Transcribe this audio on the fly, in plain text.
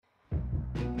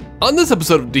On this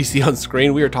episode of DC On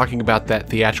Screen, we are talking about that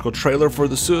theatrical trailer for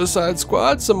The Suicide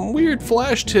Squad, some weird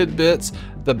Flash tidbits,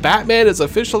 the Batman is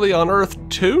officially on Earth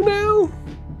 2 now?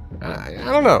 I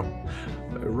don't know.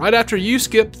 Right after you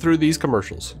skip through these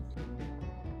commercials.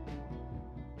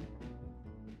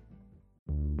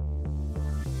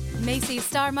 Macy's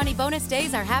Star Money Bonus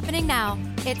Days are happening now.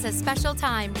 It's a special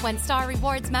time when Star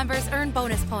Rewards members earn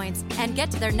bonus points and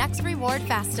get to their next reward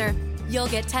faster. You'll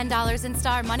get $10 in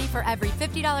Star Money for every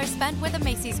 $50 spent with a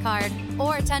Macy's card,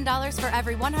 or $10 for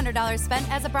every $100 spent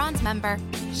as a Bronze member.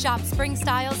 Shop spring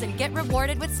styles and get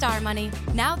rewarded with Star Money.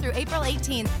 Now through April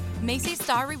 18th, Macy's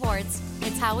Star Rewards.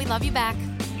 It's how we love you back.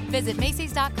 Visit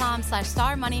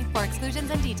Macys.com/Star Money for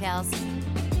exclusions and details.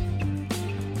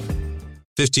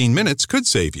 15 minutes could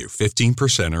save you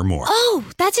 15% or more. Oh,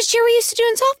 that's a cheer we used to do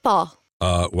in softball.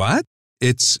 What?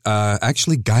 It's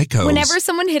actually Geico's. Whenever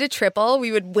someone hit a triple,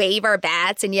 we would wave our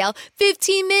bats and yell,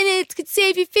 15 minutes could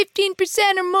save you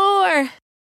 15% or more.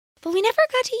 But we never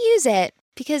got to use it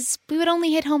because we would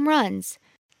only hit home runs.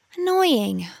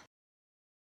 Annoying.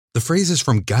 The phrase is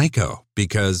from Geico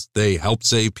because they help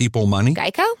save people money.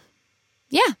 Geico?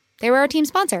 Yeah, they were our team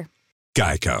sponsor.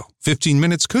 Geico. 15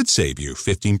 minutes could save you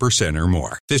 15% or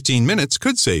more. 15 minutes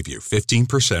could save you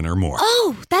 15% or more.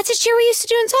 Oh, that's a cheer we used to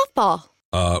do in softball.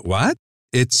 What?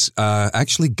 It's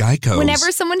actually Geico's.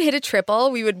 Whenever someone hit a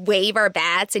triple, we would wave our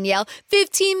bats and yell,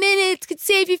 15 minutes could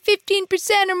save you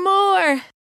 15% or more.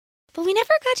 But we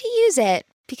never got to use it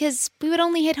because we would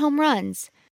only hit home runs.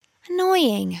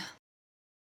 Annoying.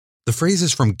 The phrase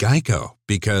is from Geico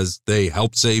because they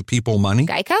help save people money.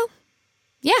 Geico?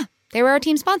 Yeah, they were our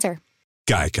team sponsor.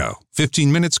 Geico.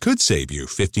 15 minutes could save you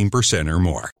 15% or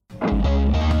more.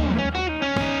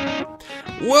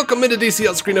 Welcome into DC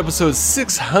On Screen episode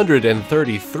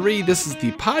 633. This is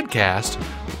the podcast.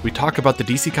 We talk about the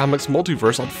DC Comics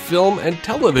multiverse on film and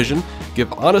television,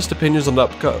 give honest opinions on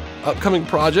upcoming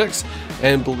projects,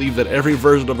 and believe that every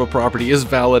version of a property is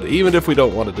valid, even if we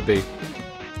don't want it to be.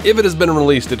 If it has been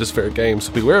released, it is fair game,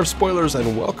 so beware of spoilers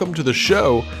and welcome to the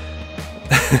show.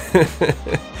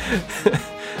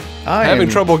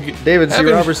 David C.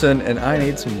 Robertson, and I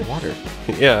need some water.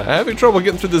 Yeah, having trouble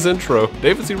getting through this intro.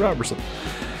 David C. Robertson.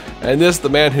 And this, the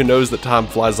man who knows that time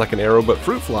flies like an arrow, but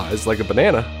fruit flies like a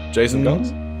banana. Jason Goss.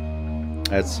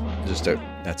 That's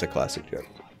a classic joke.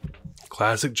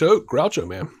 Classic joke. Groucho,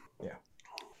 man. Yeah.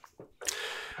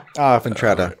 I often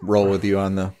try to roll with you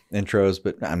on the intros,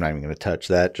 but I'm not even going to touch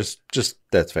that. Just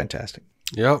that's fantastic.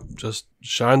 Yep, just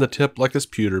shine the tip like it's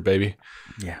pewter, baby.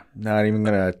 Yeah, not even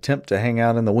going to attempt to hang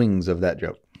out in the wings of that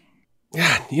joke.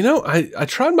 Yeah, you know, I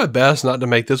tried my best not to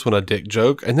make this one a dick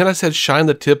joke, and then I said shine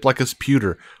the tip like it's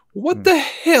pewter. What the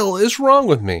hell is wrong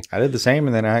with me? I did the same,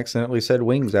 and then I accidentally said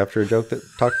wings after a joke that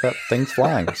talked about things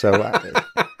flying. So I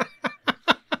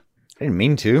didn't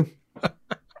mean to.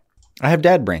 I have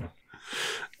dad brain.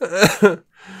 Dad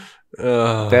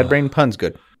brain pun's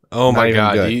good. Oh my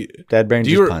God. Dad brain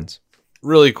just puns.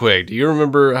 Really quick, do you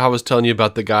remember how I was telling you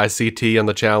about the guy CT on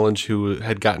the challenge who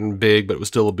had gotten big but was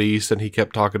still a beast, and he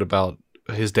kept talking about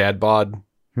his dad bod?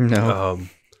 No.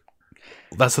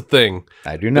 That's the thing.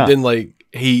 I do not. But then,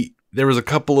 there was a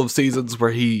couple of seasons where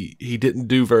he didn't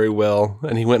do very well,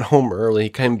 and he went home early. He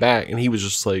came back, and he was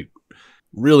just,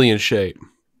 really in shape.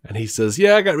 And he says,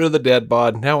 yeah, I got rid of the dad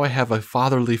bod. Now I have a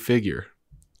fatherly figure.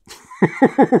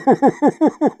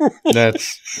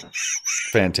 That's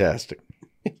fantastic.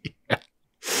 Yeah.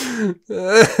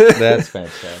 That's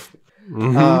fantastic.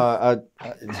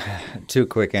 Mm-hmm. Two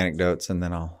quick anecdotes, and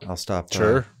then I'll stop.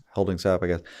 Sure. Holding stop, I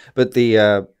guess. But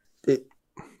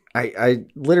I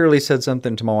literally said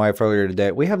something to my wife earlier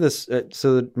today. We have this.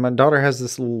 So my daughter has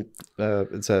this little.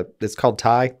 It's called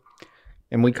tie,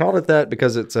 and we called it that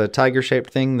because it's a tiger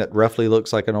shaped thing that roughly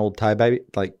looks like an old tie beanie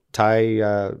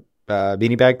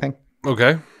bag thing.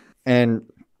 Okay. And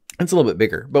it's a little bit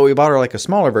bigger, but we bought her a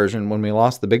smaller version when we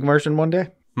lost the big version one day.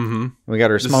 Mm-hmm. We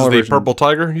got her smaller version. This is the version. purple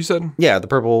tiger, you said? Yeah, the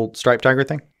purple striped tiger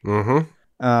thing.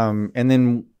 Mm-hmm. And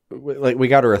then we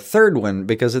got her a third one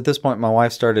because at this point my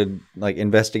wife started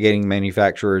investigating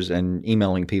manufacturers and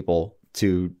emailing people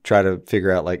to try to figure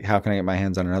out how can I get my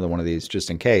hands on another one of these just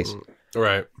in case.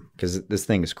 Right. Because this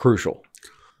thing is crucial.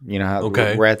 You know how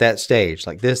okay. We're at that stage.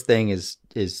 This thing is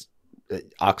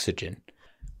oxygen.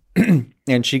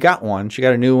 And she got one. She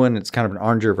got a new one. It's kind of an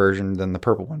oranger version than the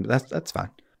purple one, but that's fine.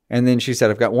 And then she said,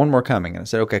 I've got one more coming. And I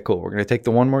said, okay, cool. We're going to take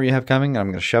the one more you have coming, and I'm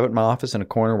going to shove it in my office in a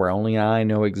corner where only I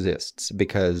know exists,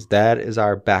 because that is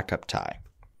our backup tie.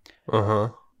 Uh-huh.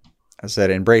 I said,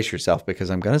 embrace yourself,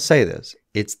 because I'm going to say this.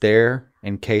 It's there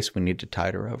in case we need to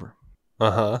tide her over.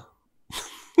 Uh-huh.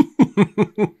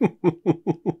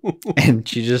 And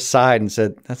she just sighed and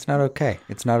said, "That's not okay.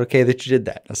 It's not okay that you did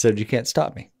that." I said, "You can't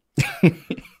stop me."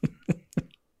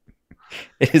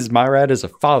 It is my right as a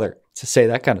father to say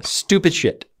that kind of stupid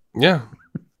shit. Yeah.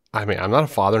 I mean, I'm not a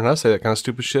father, and I say that kind of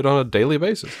stupid shit on a daily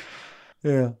basis.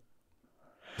 Yeah.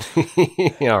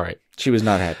 All right. She was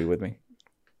not happy with me.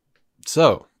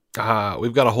 So,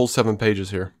 we've got a whole 7 pages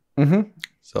here. Mm-hmm.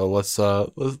 So let's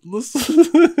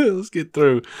let's get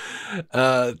through.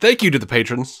 Thank you to the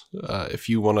patrons. If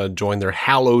you want to join their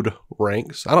hallowed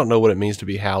ranks, I don't know what it means to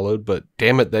be hallowed, but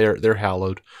damn it, they're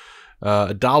hallowed.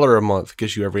 $1 a month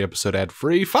gets you every episode ad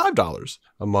free. $5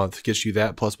 a month gets you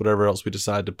that plus whatever else we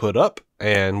decide to put up.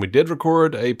 And we did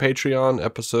record a Patreon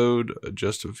episode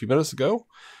just a few minutes ago,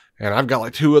 and I've got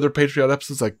like 2 other Patreon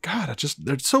episodes. Like, God,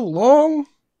 they're so long.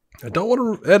 I don't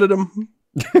want to edit them.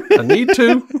 I need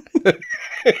to.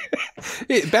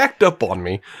 It backed up on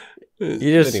me.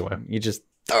 Anyway, you just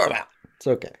throw it out. It's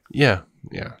okay. Yeah.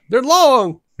 They're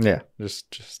long. Yeah,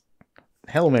 just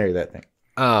Hail Mary that thing.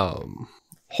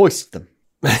 Hoist them.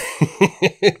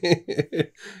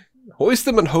 Hoist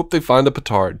them and hope they find a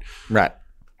petard. Right.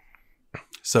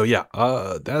 So yeah,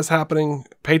 that's happening.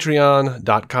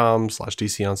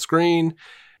 Patreon.com/DC on screen.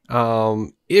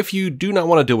 If you do not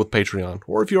want to deal with Patreon,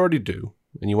 or if you already do,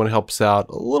 and you want to help us out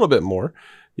a little bit more,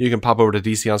 you can pop over to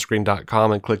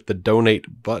DCOnscreen.com and click the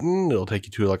donate button. It'll take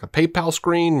you to like a PayPal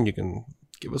screen, and you can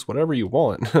give us whatever you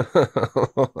want.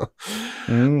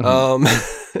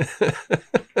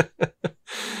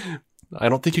 I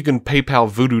don't think you can PayPal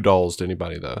voodoo dolls to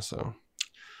anybody though. So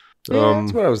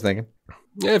that's what I was thinking.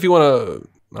 Yeah, if you want to,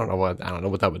 I don't know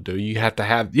what that would do. You have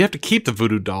to keep the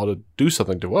voodoo doll to do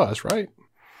something to us, right?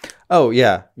 Oh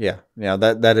yeah.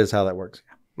 That is how that works.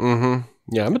 Mm-hmm.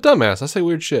 Yeah, I'm a dumbass. I say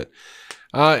weird shit.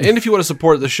 And if you want to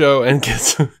support the show and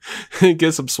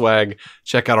get some swag,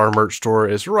 check out our merch store.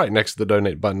 It's right next to the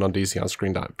donate button on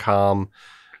DCOnscreen.com.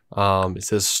 It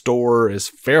says store is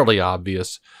fairly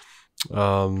obvious.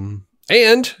 And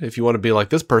if you want to be like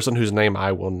this person whose name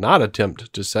I will not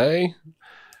attempt to say,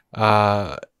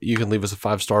 you can leave us a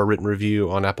 5-star written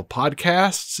review on Apple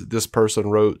Podcasts. This person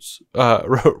wrote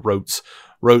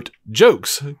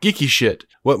jokes, geeky shit.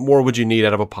 What more would you need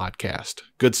out of a podcast?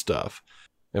 Good stuff.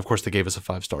 And of course, they gave us a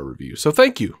 5-star review. So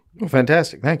thank you. Well,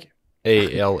 fantastic. Thank you.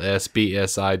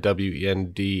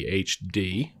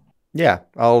 ALSBSIWNDHD. Yeah.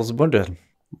 I was wondering.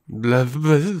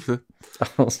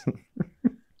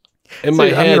 In my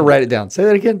head, I'm going to write it down. Say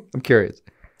that again. I'm curious.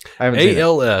 I haven't seen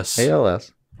ALS. it.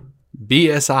 ALS.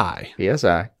 BSI.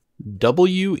 BSI.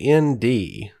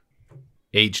 WNDHD.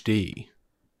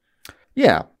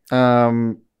 Yeah.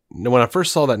 When I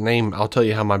first saw that name, I'll tell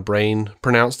you how my brain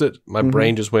pronounced it. My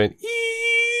brain just went, ee!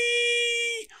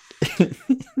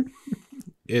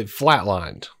 It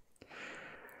flatlined.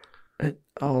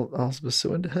 I'll be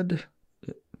so into head.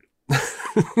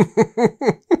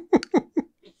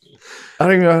 I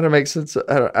don't even know how to make sense.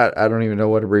 I don't even know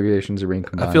what abbreviations are being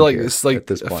combined. I feel like this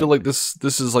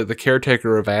is like the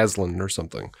caretaker of Aslan or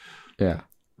something. Yeah,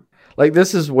 like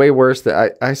this is way worse.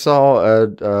 That I saw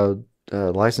a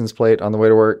license plate on the way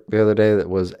to work the other day that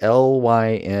was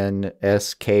LYNSKYN,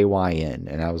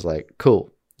 and I was like, "Cool,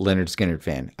 Leonard Skinner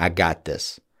fan. I got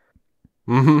this.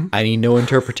 Mm-hmm. I need no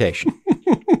interpretation."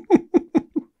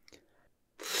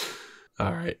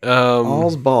 All right.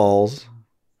 All's balls.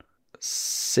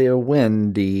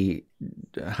 Wendy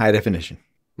high definition.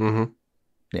 Mm-hmm.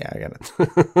 Yeah, I got it.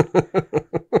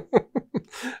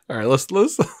 All right, let's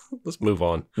move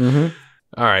on. Mm-hmm.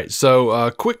 All right,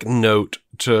 so quick note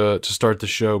to start the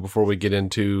show before we get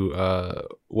into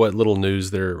what little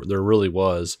news there really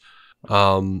was.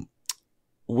 If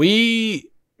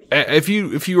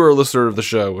you are a listener of the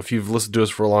show, if you've listened to us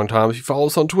for a long time, if you follow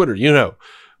us on Twitter, you know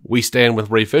we stand with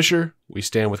Ray Fisher, we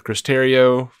stand with Chris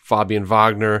Terrio, Fabian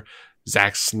Wagner,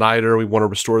 Zack Snyder. We want to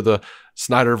restore the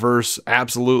Snyderverse.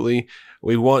 Absolutely.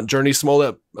 We want Journey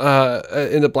Smollett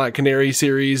in the Black Canary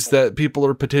series that people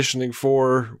are petitioning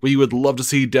for. We would love to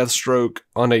see Deathstroke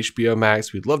on HBO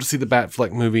Max. We'd love to see the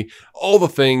Batfleck movie. All the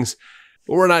things.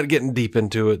 But we're not getting deep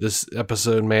into it this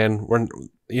episode, man.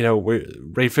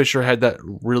 Ray Fisher had that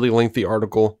really lengthy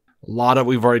article. A lot of it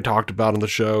we've already talked about on the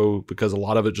show because a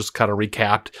lot of it just kind of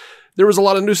recapped. There was a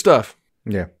lot of new stuff.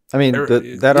 Yeah. I mean,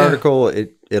 that article,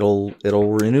 it'll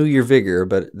renew your vigor,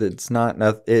 but it's not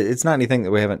anything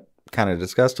that we haven't kind of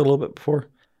discussed a little bit before.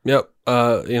 Yep.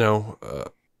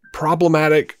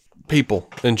 Problematic people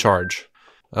in charge.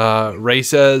 Ray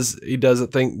says he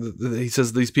doesn't think, he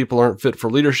says these people aren't fit for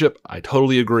leadership. I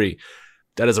totally agree.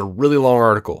 That is a really long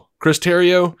article. Chris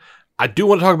Terrio, I do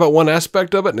want to talk about one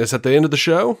aspect of it, and it's at the end of the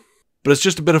show, but it's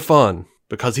just a bit of fun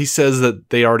because he says that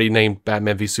they already named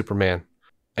Batman v Superman,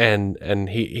 and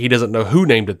he doesn't know who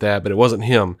named it that, but it wasn't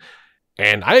him.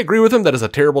 And I agree with him that is a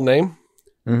terrible name.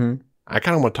 Mm-hmm. I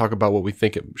kind of want to talk about what we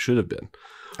think it should have been.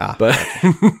 But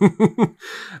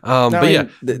yeah,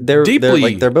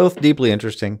 they're both deeply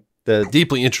interesting.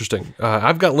 Deeply interesting.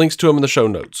 I've got links to them in the show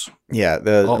notes. Yeah,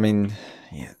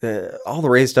 all the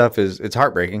Ray stuff it's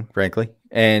heartbreaking, frankly,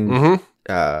 and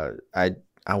I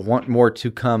want more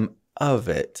to come of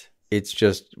it. It's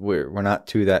just we're not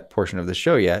to that portion of the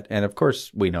show yet, and of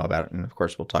course we know about it, and of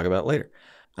course we'll talk about it later.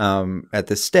 At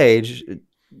this stage,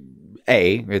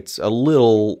 it's a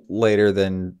little later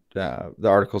than the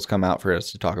articles come out for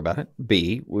us to talk about it.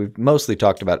 B, we've mostly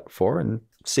talked about it before, and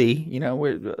C,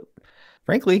 we're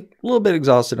frankly a little bit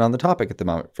exhausted on the topic at the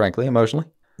moment. Frankly, emotionally.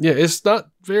 Yeah, it's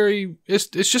not very. It's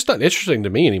just not interesting to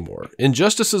me anymore.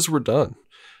 Injustices were done,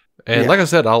 and like I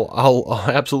said, I'll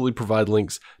absolutely provide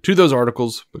links to those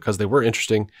articles because they were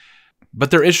interesting,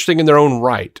 but they're interesting in their own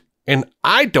right, and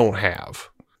I don't have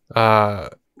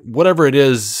whatever it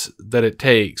is that it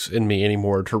takes in me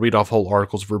anymore to read off whole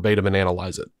articles verbatim and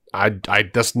analyze it.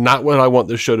 That's not what I want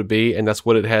this show to be, and that's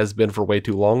what it has been for way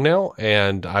too long now,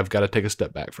 and I've got to take a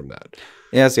step back from that.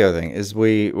 Yeah, that's the other thing, is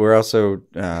we're also,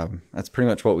 that's pretty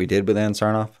much what we did with Ann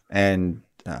Sarnoff, and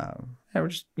we're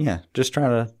just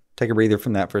trying to take a breather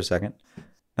from that for a second.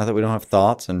 Not that we don't have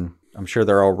thoughts, and I'm sure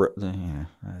they're all,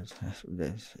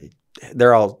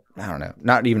 I don't know,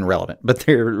 not even relevant, but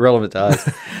they're relevant to us.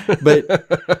 But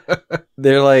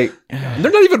they're like...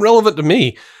 They're not even relevant to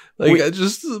me.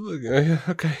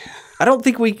 Okay. I don't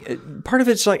think part of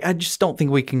it's like, I just don't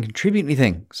think we can contribute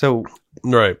anything. So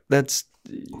right. That's,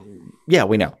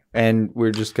 we know. And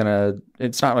we're just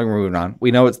it's not like we're moving on.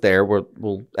 We know it's there.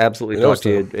 We'll absolutely talk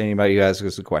to anybody who asks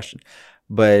us a question.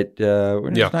 But we're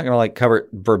just not going to cover it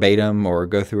verbatim or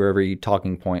go through every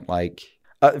talking point.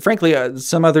 Frankly,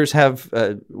 some others have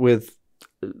with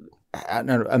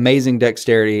amazing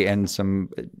dexterity and some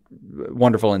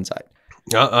wonderful insight.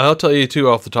 I'll tell you too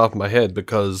off the top of my head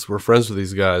because we're friends with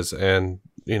these guys, and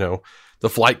the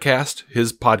Flightcast,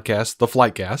 his podcast, the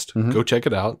Flightcast, go check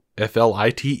it out.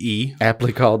 FLITE,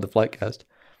 aptly called the Flightcast.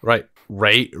 Right.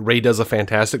 Ray does a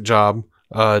fantastic job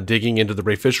digging into the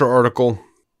Ray Fisher article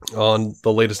on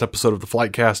the latest episode of the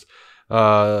Flightcast.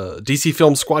 DC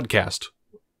Film Squadcast.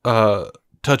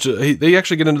 They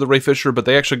actually get into the Ray Fisher, but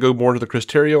they actually go more into the Chris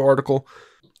Terrio article.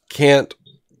 Can't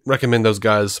recommend those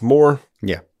guys more.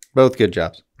 Yeah. Both good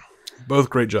jobs. Both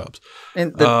great jobs.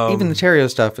 And even the Terrio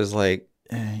stuff is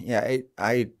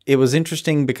it was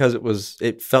interesting because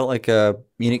it felt like a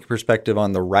unique perspective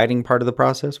on the writing part of the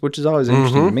process, which is always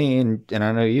interesting to me, and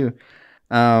I know you.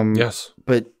 Yes.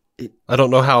 But I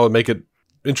don't know how it would make it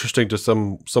interesting to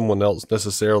someone else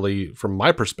necessarily from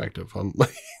my perspective.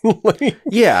 Honestly,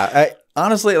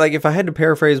 if I had to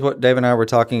paraphrase what Dave and I were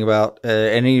talking about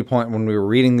at any point when we were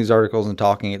reading these articles and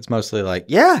talking, it's mostly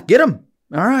get them.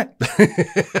 All right.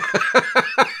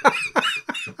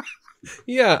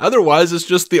 Yeah. Otherwise, it's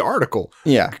just the artitle.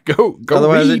 Yeah. Go.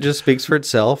 Otherwise, read. It just speaks for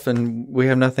itself, and we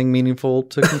have nothing meaningful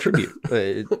to contribute.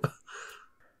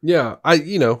 Yeah.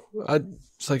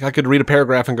 It's like I could read a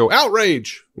paragraph and go,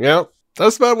 outrage. Yeah.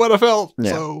 That's about what I felt.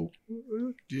 Yeah. So,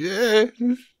 yeah.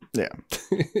 Yeah.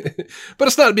 But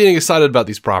it's not being excited about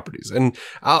these properties. And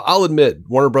I'll admit,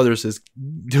 Warner Brothers is,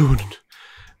 dude,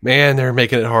 man, they're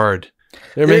making it hard.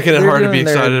 They're making it hard to be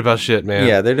excited about shit, man.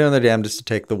 Yeah, they're doing their damnedest to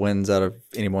take the wins out of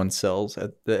anyone's cells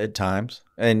at times.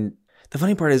 And the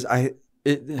funny part is,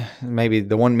 maybe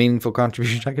the one meaningful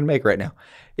contribution I can make right now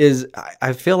is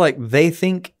I feel like they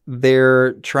think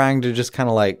they're trying to just kind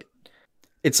of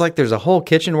it's like there's a whole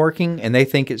kitchen working, and they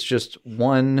think it's just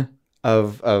one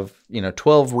of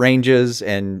 12 ranges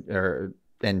and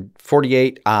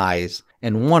 48 eyes,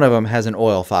 and one of them has an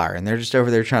oil fire, and they're just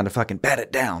over there trying to fucking bat it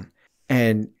down.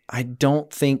 And I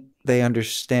don't think they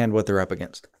understand what they're up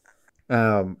against.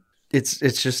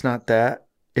 It's just not that.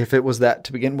 If it was that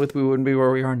to begin with, we wouldn't be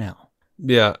where we are now.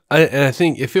 Yeah, I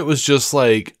think if it was just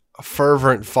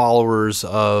fervent followers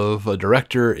of a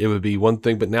director, it would be one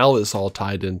thing. But now it's all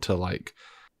tied into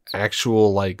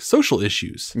actual social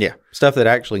issues. Yeah, stuff that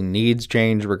actually needs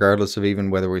change, regardless of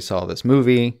even whether we saw this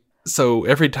movie. So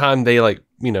every time they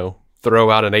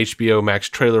throw out an HBO Max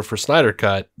trailer for Snyder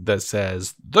Cut that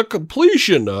says the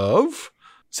completion of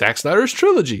Zack Snyder's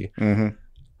trilogy. Mm-hmm.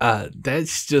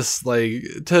 That's just to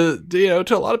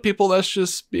a lot of people, that's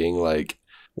just being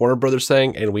Warner Brothers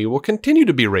saying, and we will continue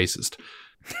to be racist.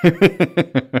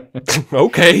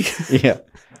 Okay. Yeah.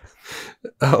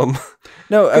 No,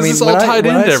 I mean, it's all tied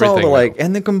into everything.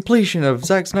 And the completion of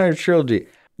Zack Snyder's trilogy.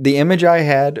 The image I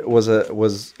had was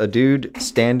a dude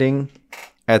standing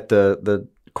at the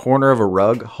corner of a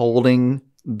rug, holding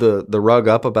the rug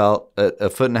up about a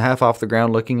foot and a half off the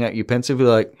ground, looking at you pensively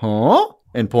like, huh?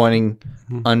 And pointing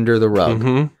under the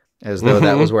rug as though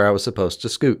that was where I was supposed to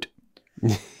scoot.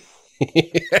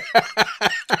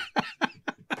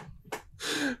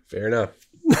 Fair enough.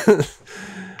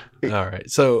 All right.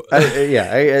 So,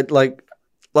 like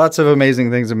lots of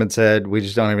amazing things have been said. We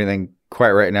just don't have anything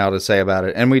quite right now to say about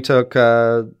it. And we took,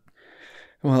 it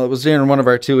was during one of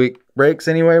our 2-week breaks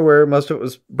anyway, where most of it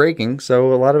was breaking.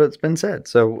 So a lot of it's been said.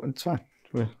 So it's fine.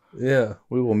 yeah,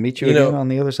 We will meet you again on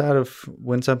the other side of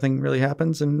when something really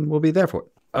happens, and we'll be there for it.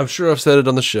 I'm sure I've said it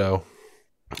on the show.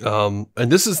 And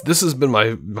this has been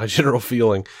my general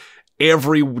feeling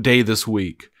every day this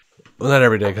week. Well, not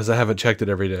every day, because I haven't checked it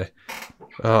every day.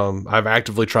 I've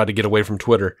actively tried to get away from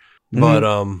Twitter, but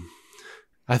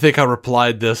I think I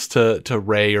replied this to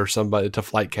Ray or somebody, to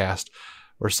Flightcast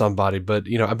or somebody. But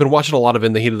I've been watching a lot of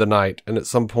In the Heat of the Night, and at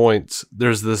some point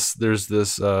there's this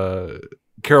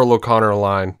Carol O'Connor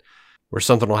line where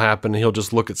something will happen, and he'll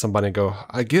just look at somebody and go,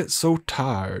 "I get so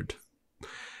tired."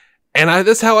 And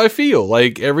that's how I feel.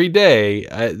 Like every day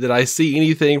that I see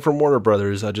anything from Warner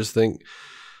Brothers, I just think,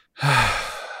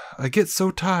 I get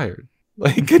so tired.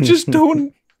 Like I just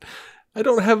don't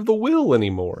have the will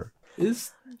anymore. I'll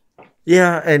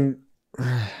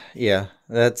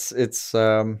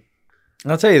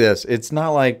tell you this. It's not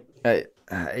like,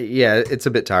 it's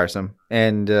a bit tiresome.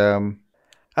 And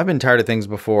I've been tired of things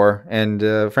before. And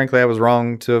frankly, I was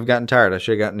wrong to have gotten tired. I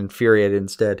should have gotten infuriated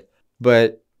instead.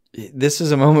 But this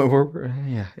is a moment where,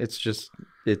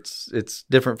 it's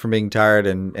different from being tired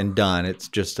and done. It's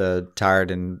just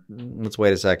tired and let's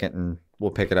wait a second and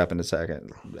we'll pick it up in a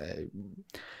second.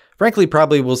 Frankly,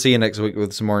 probably we'll see you next week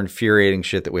with some more infuriating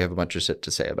shit that we have a bunch of shit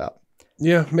to say about.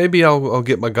 Yeah, maybe I'll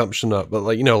get my gumption up. But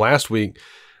last week,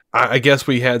 I guess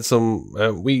we had some. I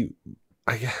don't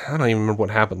even remember what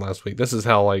happened last week. This is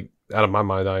how out of my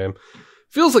mind I am.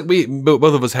 Feels like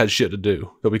both of us had shit to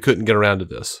do that we couldn't get around to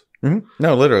this. Mm-hmm.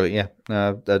 No, literally, yeah.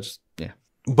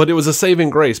 But it was a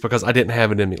saving grace because I didn't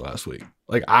have it in me last week.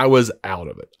 Like I was out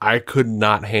of it. I could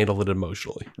not handle it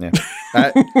emotionally. Yeah.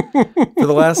 For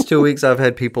the last 2 weeks, I've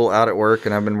had people out at work,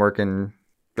 and I've been working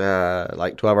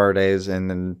 12-hour days, and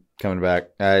then coming back.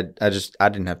 I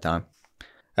didn't have time.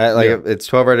 It's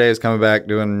 12-hour days, coming back,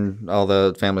 doing all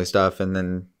the family stuff, and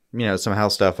then some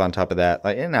house stuff on top of that.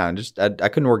 I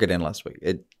couldn't work it in last week.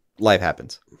 Life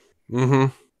happens. Mm-hmm.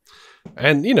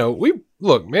 And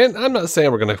look, man, I'm not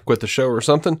saying we're going to quit the show or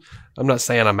something. I'm not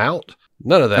saying I'm out.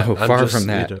 None of that. Oh, far from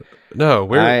that.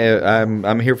 No,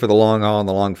 I'm here for the long haul and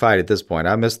the long fight at this point.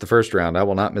 I missed the first round. I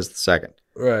will not miss the second.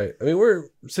 Right. I mean, we're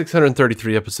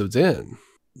 633 episodes in.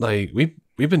 Like we've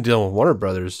been dealing with Warner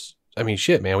Brothers. I mean,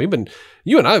 shit, man.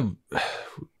 You and I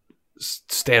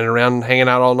standing around hanging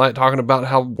out all night talking about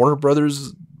how Warner Brothers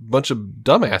is a bunch of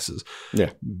dumbasses.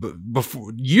 Yeah.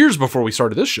 Years before we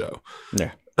started this show.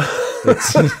 Yeah.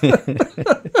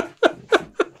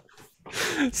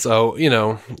 So,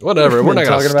 whatever. We're not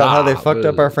talking about how they fucked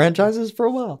up our franchises for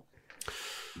a while.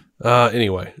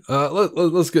 Anyway,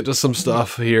 let's get to some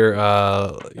stuff here. You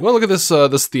want to look at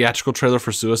this theatrical trailer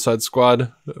for Suicide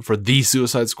Squad, for The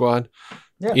Suicide Squad?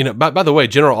 Yeah. By the way,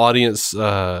 general audience,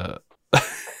 kind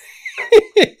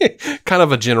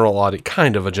of a general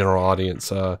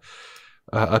audience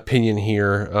opinion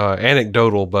here.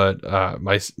 Anecdotal, but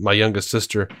my youngest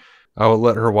sister, I would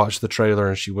let her watch the trailer,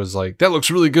 and she was like, "That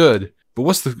looks really good." But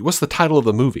what's the title of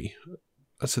the movie?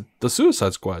 I said, The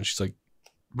Suicide Squad. And she's like,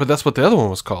 but that's what the other one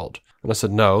was called. And I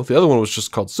said, no, the other one was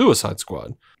just called Suicide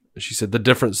Squad. And she said, the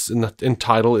difference in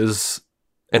title is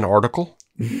an article.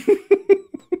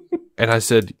 And I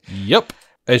said, yep.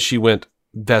 And she went,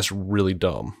 that's really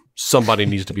dumb. Somebody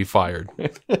needs to be fired.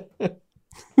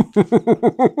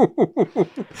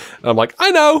 I'm like,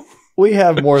 I know. We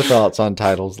have more thoughts on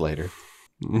titles later.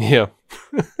 Yeah.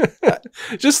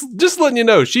 just letting you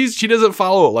know, she doesn't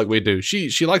follow it like we do.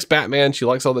 She likes Batman, she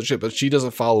likes all that shit, but she doesn't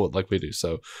follow it like we do.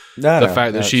 So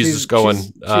fact that she's just going,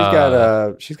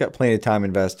 she's got plenty of time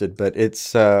invested, but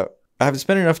it's I've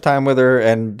spent enough time with her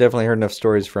and definitely heard enough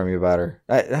stories from you about her.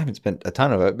 I haven't spent a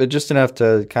ton of it, but just enough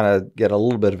to kind of get a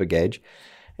little bit of a gauge.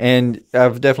 And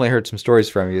I've definitely heard some stories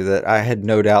from you that I had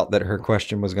no doubt that her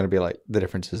question was going to be like, the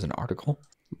difference is an article.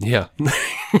 Yeah.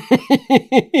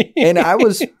 And I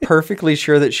was perfectly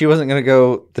sure that she wasn't going to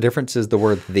go, the difference is the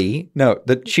word the. No,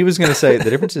 that she was going to say, the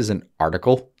difference is an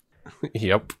article.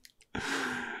 Yep. I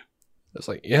was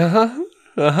like, yeah,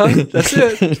 that's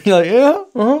it. You're like, yeah,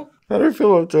 how do you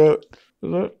feel about that?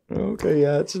 Is that okay?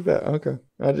 Yeah, it's about, okay.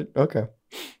 Okay.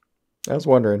 I was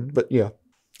wondering, but yeah,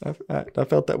 I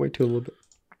felt that way too a little bit.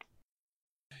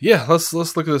 Yeah, let's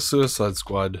look at the Suicide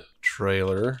Squad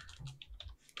trailer.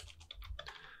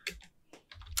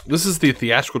 This is the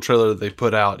theatrical trailer that they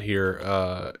put out here.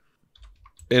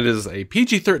 It is a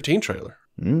PG-13 trailer.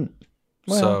 Well,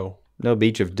 So no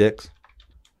beach of dicks.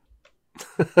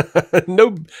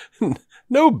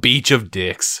 no beach of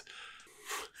dicks.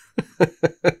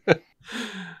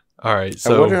 All right.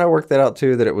 So what did I work that out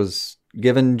too? That it was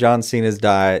given John Cena's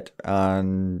diet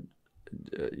on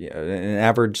an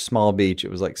average small beach. It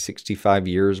was like 65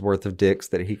 years worth of dicks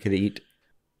that he could eat.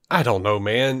 I don't know,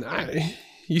 man.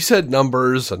 You said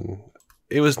numbers, and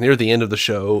it was near the end of the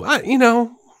show. It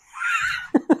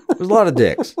was a lot of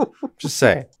dicks. Just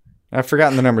say. I've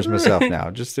forgotten the numbers myself now.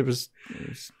 It was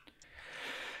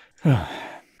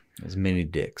many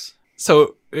dicks.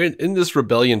 So in this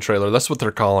Rebellion trailer, that's what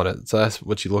they're calling it. So that's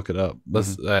what you look it up.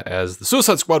 That's as the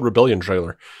Suicide Squad Rebellion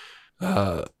trailer.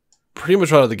 Pretty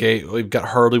much out of the gate, we've got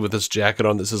Harley with this jacket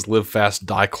on that says "Live Fast,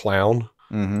 Die Clown."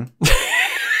 Mm-hmm.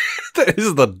 That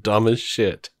is the dumbest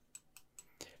shit.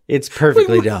 It's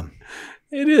perfectly dumb.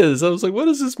 It is. I was like, what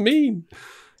does this mean?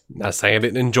 Not saying I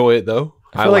didn't enjoy it though.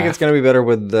 I feel like it's going to be better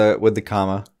with the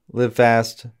comma. Live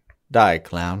fast, die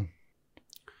clown.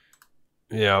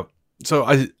 Yeah. So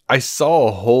I saw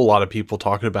a whole lot of people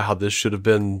talking about how this should have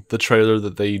been the trailer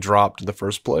that they dropped in the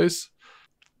first place.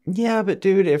 Yeah, but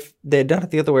dude, if they had done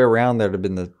it the other way around, there'd have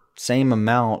been the same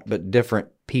amount, but different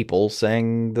people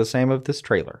saying the same of this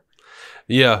trailer.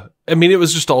 Yeah. I mean, it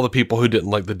was just all the people who didn't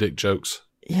like the dick jokes.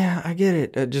 Yeah, I get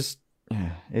it.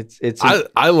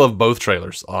 I love both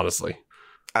trailers, honestly.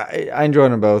 I enjoy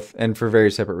them both, and for very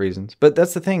separate reasons. But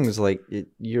that's the thing is, like,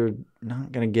 you're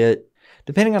not going to get,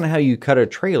 depending on how you cut a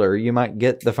trailer, you might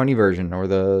get the funny version or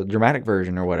the dramatic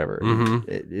version or whatever. Mm-hmm.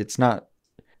 It's not,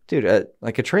 dude,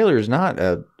 like a trailer is not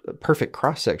a perfect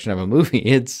cross-section of a movie.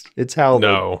 It's how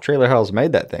the trailer house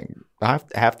made that thing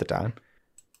half the time.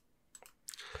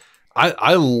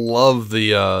 I love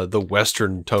the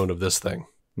Western tone of this thing.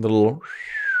 Little.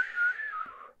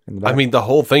 I mean, the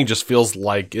whole thing just feels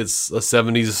like it's a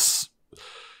 70s.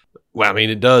 Well, I mean,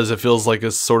 it does. It feels like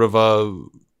it's sort of a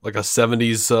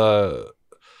 70s,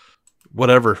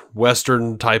 whatever,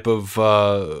 Western type of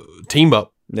team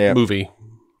up movie.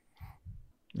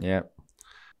 Yeah.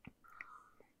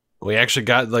 We actually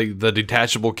got like the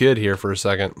detachable kid here for a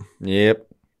second. Yep.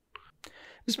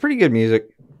 It's pretty good music.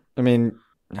 I mean,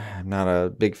 I'm not a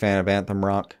big fan of anthem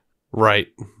rock. Right.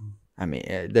 I mean,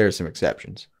 there's some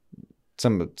exceptions.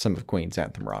 Some of Queen's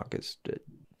anthem rock is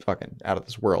fucking out of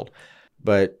this world.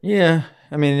 But yeah,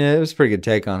 I mean, it was a pretty good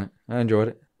take on it. I enjoyed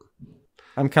it.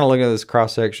 I'm kind of looking at this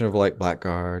cross section of like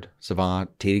Blackguard,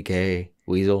 Savant, TDK,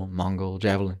 Weasel, Mongol,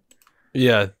 Javelin.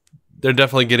 Yeah, they're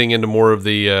definitely getting into more of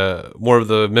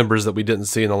the members that we didn't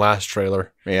see in the last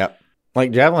trailer. Yeah,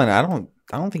 like Javelin, I don't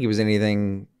think he was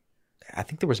anything. I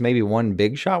think there was maybe one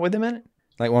big shot with him in it,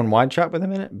 like one wide shot with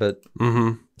him in it, but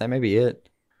that may be it.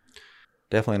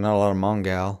 Definitely not a lot of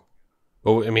Mongal.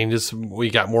 Well, I mean, we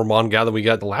got more Mongal than we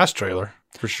got in the last trailer,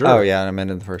 for sure. Oh yeah, I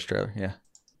meant in the first trailer. Yeah,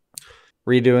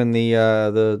 redoing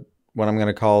the what I'm going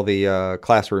to call the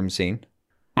classroom scene.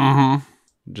 Mm-hmm.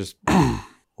 Just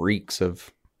reeks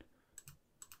of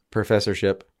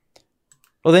professorship.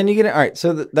 Well, then you get it. All right,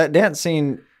 so that dance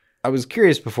scene, I was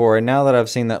curious before, and now that I've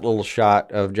seen that little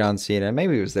shot of John Cena,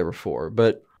 maybe it was there before,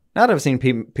 but now that I've seen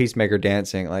Peacemaker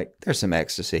dancing, like there's some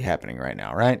ecstasy happening right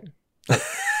now, right?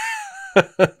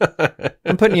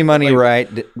 I'm putting you money right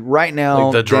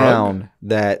now like down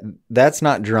that's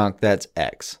not drunk, that's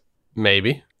X.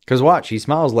 Maybe. Because watch, he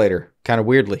smiles later, kind of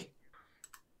weirdly.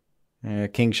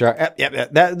 King Shark.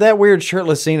 That weird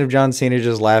shirtless scene of John Cena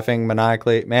just laughing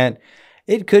maniacally. Man,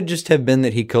 it could just have been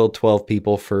that he killed 12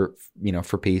 people for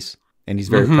peace, and he's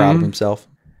very proud of himself.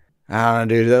 I don't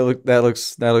know, dude. That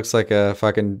looks like a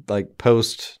fucking like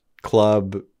post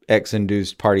club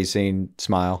X-induced party scene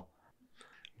smile.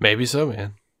 Maybe so,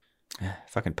 man.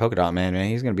 Fucking Polka Dot Man,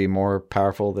 he's gonna be more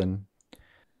powerful than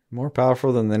the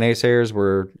naysayers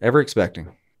were ever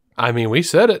expecting. I mean, we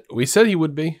said it. We said he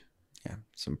would be. Yeah,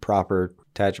 some proper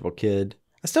detachable kid.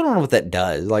 I still don't know what that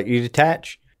does. Like, you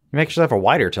detach, you make yourself a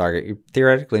wider target. You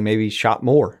theoretically maybe shot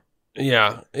more.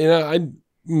 Yeah,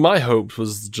 my hope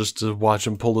was just to watch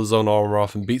him pull his own armor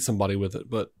off and beat somebody with it.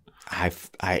 But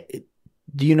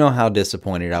do you know how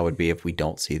disappointed I would be if we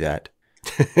don't see that?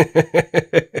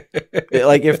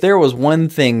 Like, if there was one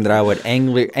thing that I would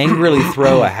angrily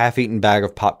throw a half-eaten bag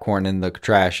of popcorn in the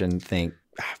trash and think,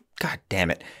 God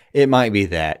damn it, it might be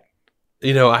that.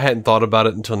 I hadn't thought about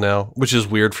it until now, which is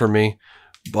weird for me.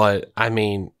 But I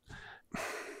mean,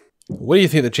 what do you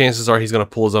think the chances are he's going to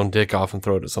pull his own dick off and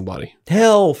throw it at somebody?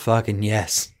 Hell fucking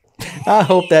yes. I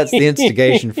hope that's the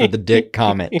instigation for the dick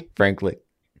comment, frankly.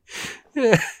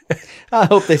 I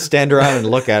hope they stand around and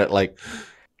look at it like,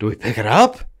 do we pick it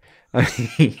up?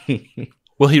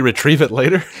 Will he retrieve it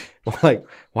later? Like,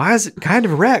 why is it kind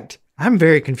of wrecked? I'm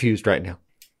very confused right now.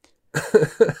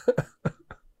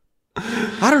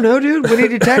 I don't know, dude. When he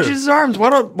detaches his arms, why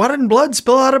didn't blood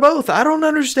spill out of both? I don't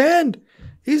understand.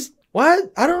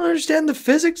 What? I don't understand the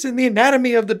physics and the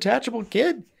anatomy of the detachable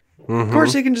kid. Of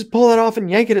course, he can just pull it off and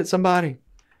yank it at somebody.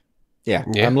 Yeah,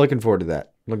 I'm looking forward to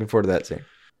that. Looking forward to that scene.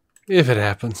 If it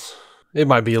happens. It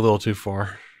might be a little too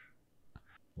far.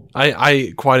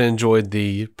 I quite enjoyed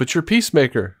but you're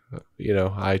Peacemaker. You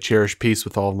know, I cherish peace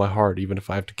with all of my heart, even if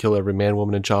I have to kill every man,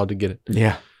 woman, and child to get it.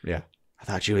 Yeah. I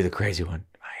thought you were the crazy one.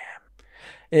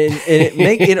 I am.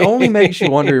 And it only makes you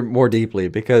wonder more deeply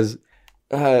because,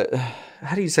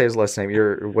 how do you say his last name?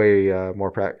 You're way more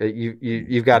practical.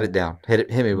 You've got it down. Hit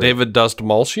me with David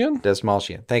Dastmalchian?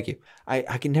 Dastmalchian. Thank you.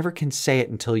 I never can say it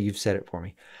until you've said it for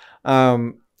me.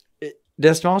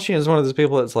 Dastmalchian is one of those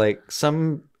people that's like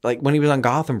when he was on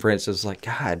Gotham, for instance, like,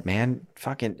 God, man,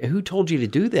 fucking, who told you to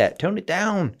do that? Tone it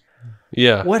down.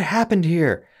 Yeah. What happened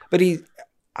here? But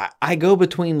I go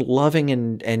between loving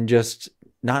and just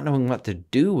not knowing what to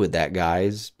do with that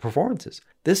guy's performances.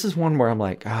 This is one where I'm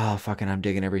like, oh, fucking, I'm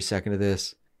digging every second of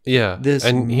this. Yeah. This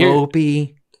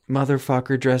mopey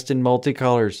motherfucker dressed in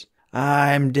multicolors.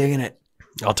 I'm digging it.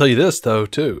 I'll tell you this, though,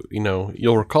 too. You know,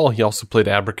 you'll recall he also played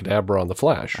Abracadabra on The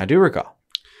Flash. I do recall.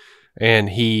 And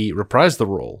he reprised the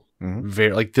role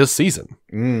this season.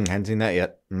 Hadn't seen that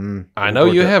yet. I know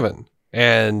you haven't.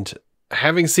 And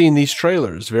having seen these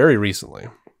trailers very recently,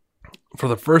 for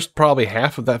the first probably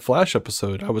half of that Flash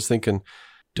episode, I was thinking,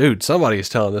 dude, somebody is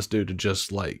telling this dude to just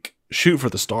like shoot for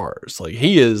the stars. Like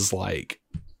he is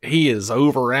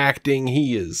overacting.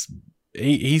 He's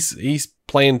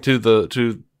playing to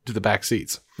the back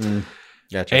seats.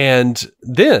 Gotcha. And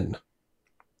then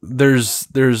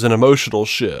there's an emotional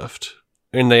shift,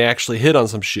 and they actually hit on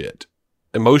some shit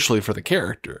emotionally for the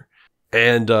character,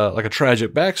 and like a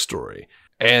tragic backstory,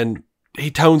 and he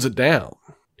tones it down.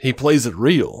 He plays it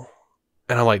real,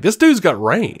 and I'm like, this dude's got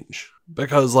range,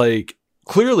 because like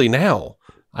clearly now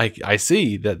I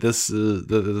see that this is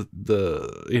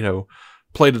the you know,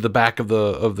 play to the back of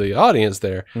the audience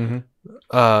there.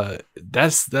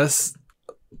 That's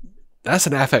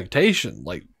an affectation.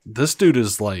 Like this dude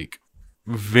is like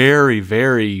very,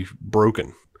 very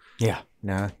broken. Yeah,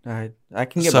 no, I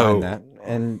can get behind that,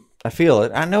 and I feel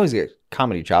it. I know he's got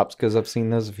comedy chops because I've seen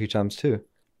those a few times too.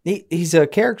 He's a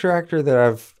character actor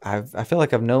that I feel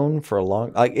like I've known for a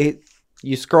long.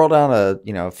 You scroll down a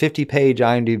 50-page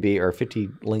IMDb or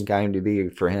 50-link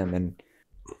IMDb for him, and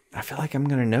I feel like I'm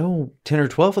gonna know 10 or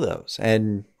 12 of those,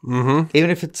 and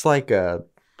even if it's like a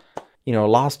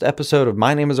lost episode of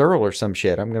My Name Is Earl or some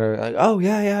shit, I'm gonna like, oh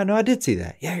yeah, no, I did see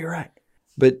that. Yeah, you're right.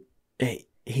 But I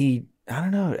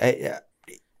don't know.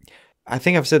 I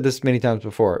think I've said this many times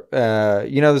before.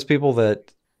 Those people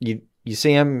that you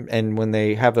see them, and when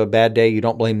they have a bad day, you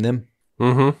don't blame them.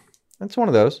 That's one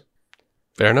of those.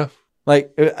 Fair enough.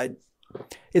 Like,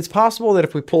 it's possible that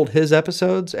if we pulled his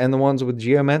episodes and the ones with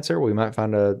Geomancer, we might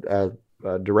find a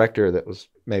director that was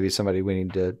maybe somebody we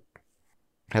need to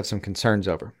have some concerns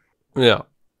over. Yeah.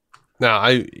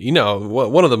 Now,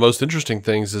 one of the most interesting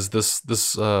things is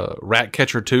this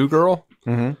Ratcatcher 2 girl.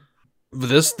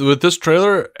 With this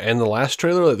trailer and the last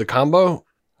trailer, like the combo,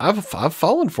 I've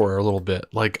fallen for her a little bit.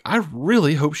 Like, I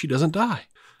really hope she doesn't die.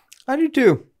 I do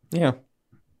too. Yeah.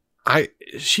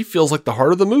 She feels like the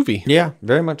heart of the movie. Yeah,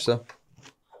 very much so.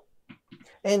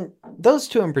 And those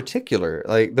two in particular,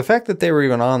 like the fact that they were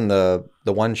even on the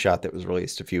one shot that was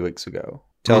released a few weeks ago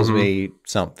tells me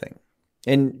something.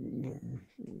 And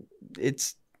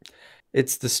it's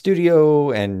the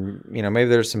studio, and maybe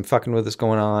there's some fucking with this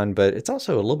going on, but it's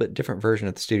also a little bit different version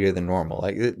of the studio than normal.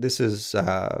 Like this is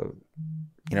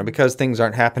because things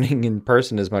aren't happening in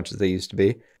person as much as they used to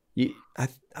be.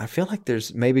 I feel like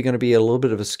there's maybe going to be a little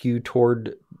bit of a skew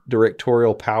toward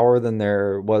directorial power than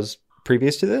there was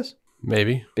previous to this.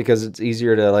 Maybe because it's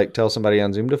easier to like tell somebody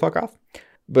on Zoom to fuck off.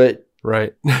 But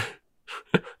right.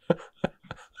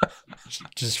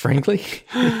 Just frankly,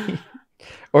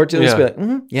 or to just be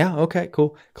like, yeah, okay,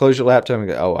 cool. Close your laptop and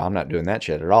go, oh, I'm not doing that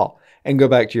shit at all, and go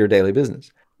back to your daily business.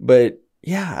 But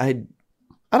yeah, I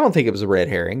don't think it was a red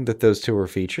herring that those two were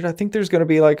featured. I think there's going to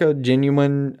be like a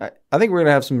genuine. I think we're going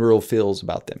to have some real feels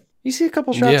about them. You see a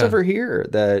couple shots of her here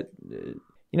that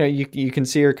you can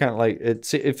see her kind of like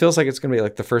it feels like it's going to be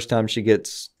like the first time she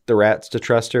gets the rats to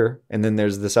trust her, and then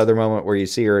there's this other moment where you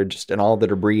see her just in all the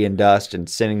debris and dust and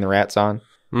sending the rats on.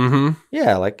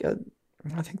 Yeah, like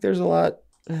I think there's a lot.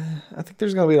 I think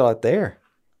there's going to be a lot there.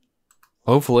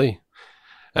 Hopefully,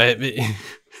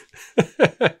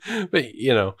 But,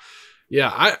 yeah,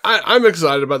 I'm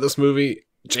excited about this movie.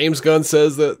 James Gunn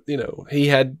says that, he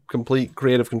had complete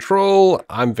creative control.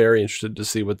 I'm very interested to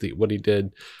see what he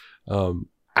did.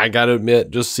 I got to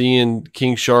admit, just seeing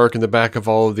King Shark in the back of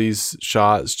all of these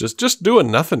shots, just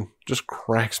doing nothing, just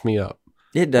cracks me up.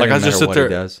 It doesn't matter what he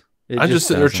does. I'm just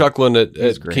sitting there chuckling at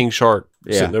King Shark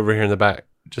sitting over here in the back.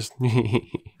 Just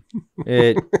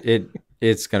it's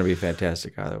going to be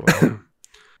fantastic either way.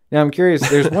 Now I'm curious.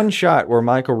 There's one shot where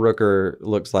Michael Rooker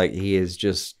looks like he is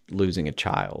just losing a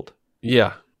child.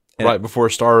 Yeah, right before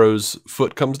Starro's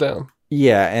foot comes down.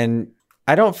 Yeah, and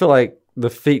I don't feel like the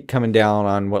feet coming down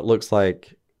on what looks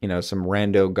like, some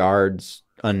rando guards,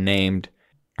 unnamed,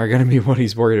 are going to be what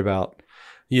he's worried about.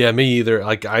 Yeah, me either.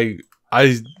 Like I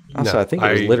think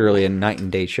it was literally a night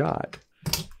and day shot.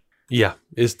 Yeah,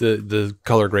 it's the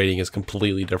color grading is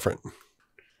completely different.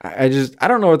 I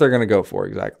don't know what they're going to go for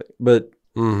exactly, but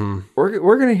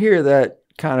we're going to hear that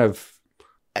kind of,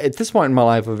 at this point in my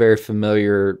life, a very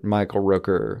familiar Michael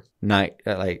Rooker night.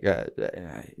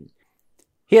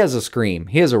 He has a scream.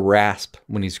 He has a rasp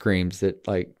when he screams that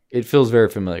it feels very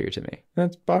familiar to me.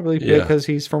 That's probably because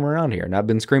he's from around here, and I've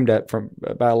been screamed at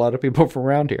by a lot of people from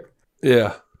around here.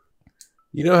 Yeah.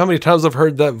 You know how many times I've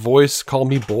heard that voice call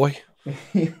me boy?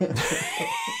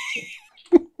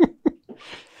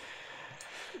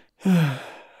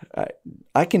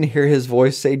 I can hear his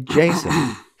voice say Jason.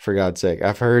 For God's sake,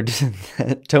 I've heard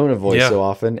that tone of voice so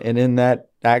often, and in that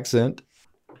accent.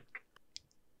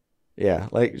 Yeah,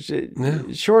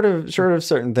 short of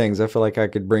certain things, I feel like I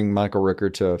could bring Michael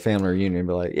Rooker to a family reunion and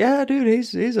be like, "Yeah, dude,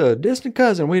 he's a distant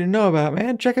cousin we didn't know about,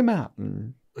 man. Check him out."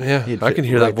 And yeah, I can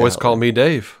hear that voice call me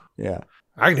Dave. Yeah,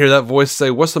 I can hear that voice say,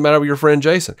 "What's the matter with your friend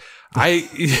Jason?" I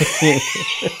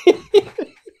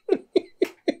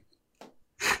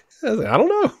don't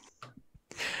know.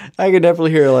 I could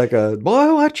definitely hear like a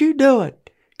 "boy, what you doing"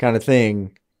 kind of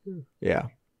thing. Yeah.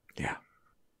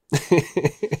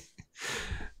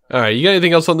 All right, you got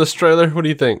anything else on this trailer? What do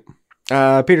you think?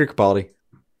 Peter Capaldi.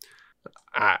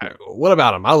 What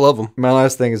about him? I love him. My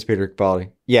last thing is Peter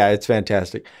Capaldi. Yeah, it's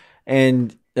fantastic.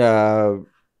 And yeah.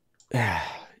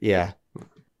 I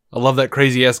love that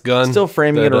crazy ass gun. Still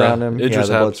framing it around him. Idris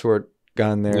the Bloodsport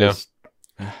gun there. Yeah.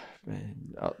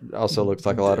 Also looks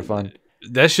like a lot of fun.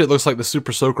 That shit looks like the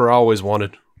Super Soaker I always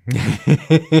wanted. Isn't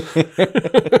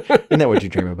that what you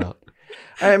dream about?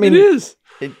 I mean, it is.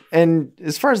 And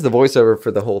as far as the voiceover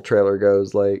for the whole trailer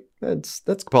goes, that's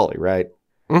Capaldi, right?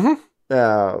 Mm-hmm.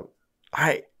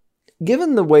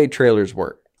 Given the way trailers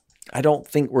work, I don't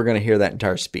think we're going to hear that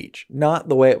entire speech. Not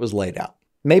the way it was laid out.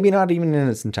 Maybe not even in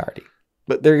its entirety.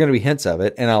 But there are going to be hints of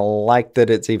it, and I like that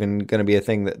it's even going to be a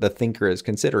thing that the thinker is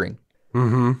considering.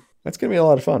 Mm-hmm. That's going to be a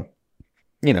lot of fun.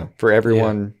 For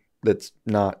everyone that's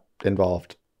not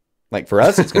involved. Like, for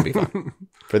us, it's going to be fun.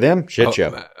 For them, shit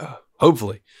show.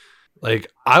 Hopefully.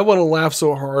 I want to laugh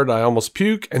so hard I almost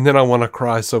puke, and then I want to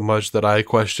cry so much that I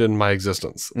question my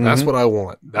existence. Mm-hmm. That's what I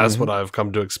want. That's what I've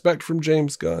come to expect from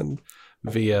James Gunn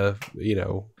via,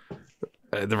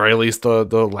 at the very least,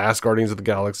 the last Guardians of the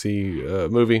Galaxy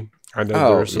movie. I know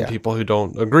there are some people who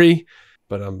don't agree,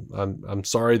 but I'm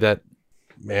sorry that,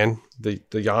 man, the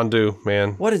Yondu,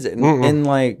 man. What is it?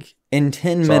 In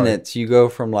 10 minutes, you go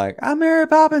from I'm Mary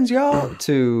Poppins, y'all,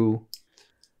 to...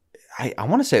 I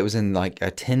want to say it was in a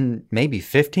 10, maybe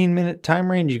 15-minute time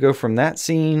range. You go from that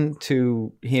scene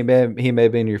to he may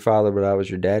have been your father, but I was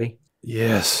your daddy.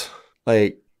 Yes.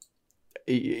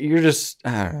 You're just,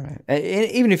 I don't know.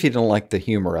 Even if you don't like the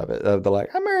humor of it, of the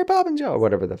I'm Mary Poppins, or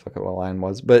whatever the fuck the line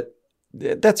was, but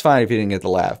that's fine if you didn't get the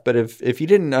laugh. But if you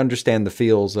didn't understand the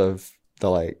feels of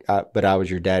the but I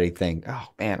was your daddy thing, oh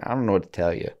man, I don't know what to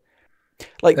tell you.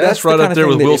 That's right up there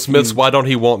with Will Smith's "Why Don't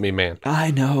He Want Me," man.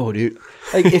 I know, dude.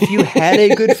 If you had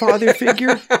a good father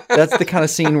figure, that's the kind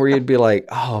of scene where you'd be like,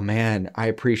 "Oh man, I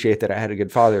appreciate that I had a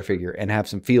good father figure," and have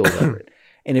some feels over it.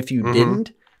 And if you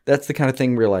didn't, that's the kind of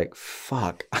thing where you're like,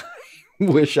 "Fuck, I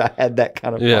wish I had that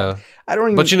kind of." Yeah, fun. I don't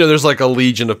even. But there's a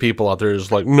legion of people out there who's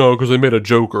no, because they made a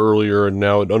joke earlier and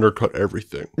now it undercut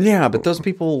everything. Yeah, but those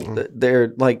people, they're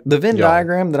the Venn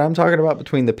diagram that I'm talking about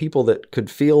between the people that could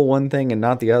feel one thing and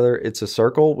not the other. It's a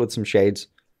circle with some shades.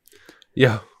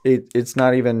 Yeah, it's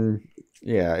not even.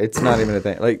 Yeah, it's not even a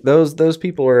thing. Those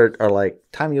people are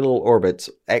tiny little orbits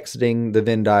exiting the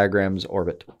Venn diagram's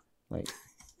orbit.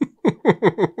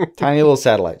 Tiny little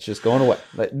satellites just going away.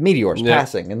 Meteors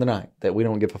passing in the night that we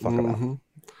don't give a fuck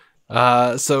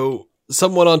about. So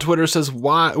someone on Twitter says,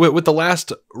 why, with the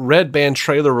last Red Band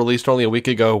trailer released only a week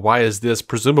ago, why is this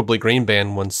presumably Green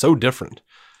Band one so different?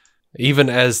 Even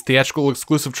as theatrical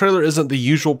exclusive trailer isn't the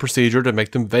usual procedure to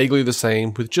make them vaguely the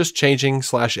same, with just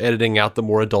changing/editing out the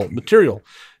more adult material.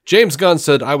 James Gunn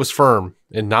said, "I was firm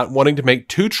in not wanting to make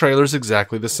 2 trailers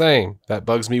exactly the same. That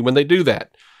bugs me when they do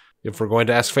that. If we're going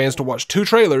to ask fans to watch 2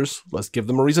 trailers, let's give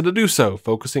them a reason to do so,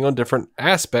 focusing on different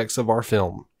aspects of our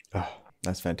film." Oh,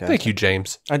 that's fantastic. Thank you,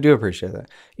 James. I do appreciate that.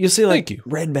 You see, like, Thank you.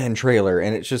 Red Band trailer,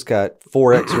 and it's just got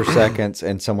 4 extra seconds,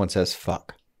 and someone says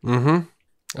 "fuck." Mm-hmm.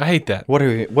 I hate that. What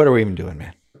are we even doing,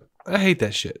 man? I hate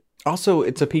that shit. Also,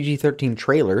 it's a PG-13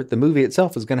 trailer. The movie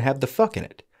itself is going to have the fuck in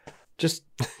it. Just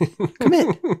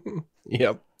commit.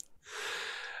 Yep.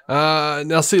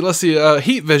 Now, see, let's see.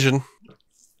 Heat Vision.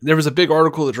 There was a big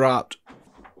article that dropped,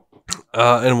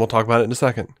 and we'll talk about it in a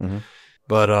second. Mm-hmm.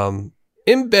 But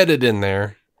embedded in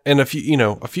there, and a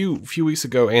few weeks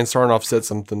ago, Ann Sarnoff said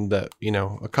something that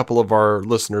a couple of our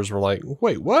listeners were like,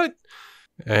 "Wait, what?"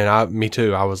 And me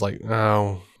too. I was like,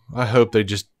 "Oh, I hope they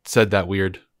just said that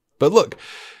weird." But look,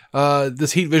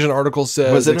 this Heat Vision article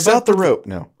says, Was it about the rope?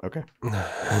 No. Okay.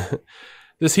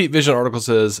 This Heat Vision article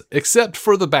says, except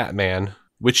for the Batman,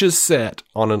 which is set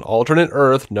on an alternate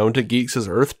Earth known to geeks as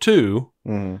Earth 2,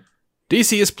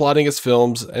 DC is plotting its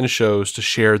films and shows to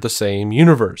share the same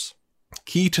universe.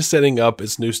 Key to setting up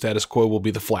its new status quo will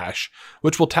be The Flash,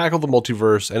 which will tackle the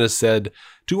multiverse and is said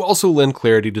to also lend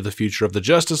clarity to the future of the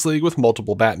Justice League, with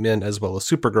multiple Batmen as well as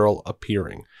Supergirl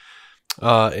appearing.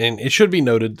 And it should be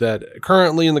noted that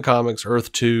currently in the comics,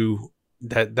 Earth 2,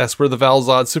 that's where the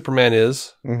Val-Zod Superman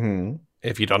is. Mm-hmm.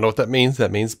 If you don't know what that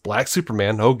means Black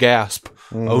Superman. Oh, gasp.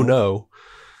 Mm-hmm. Oh, no.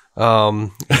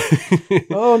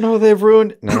 Oh, no, they've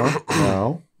ruined it.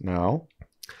 No.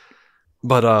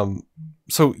 But,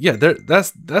 so yeah,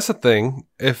 that's a thing.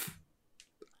 If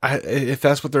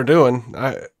that's what they're doing,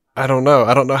 I don't know.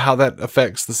 I don't know how that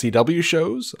affects the CW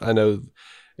shows. I know,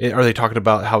 are they talking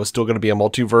about how it's still going to be a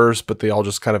multiverse, but they all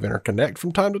just kind of interconnect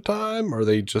from time to time? Or are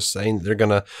they just saying they're going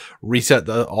to reset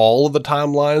all of the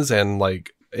timelines, and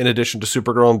like, in addition to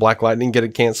Supergirl and Black Lightning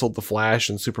getting canceled, The Flash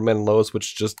and Superman and Lois,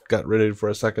 which just got renewed for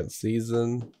a second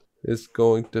season, is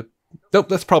going to... Nope,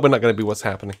 that's probably not going to be what's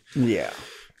happening. Yeah.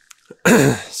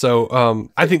 So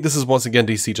I think this is once again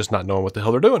DC just not knowing what the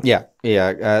hell they're doing. Yeah.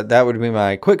 That would be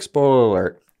my quick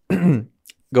spoiler alert.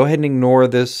 Go ahead and ignore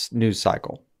this news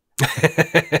cycle.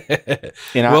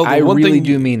 And I really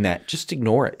do mean that. Just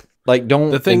ignore it. Like,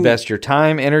 don't invest your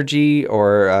time, energy,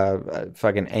 or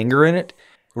fucking anger in it.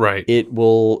 Right.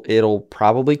 It'll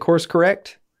probably course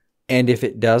correct. And if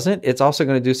it doesn't, it's also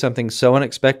going to do something so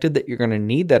unexpected that you're going to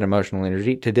need that emotional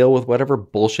energy to deal with whatever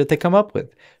bullshit they come up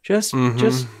with. Just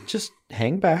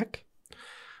hang back.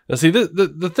 Now, see,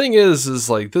 the thing is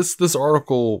like this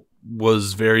article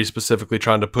was very specifically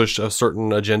trying to push a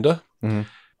certain agenda. Mm-hmm.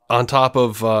 On top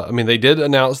of, they did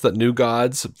announce that New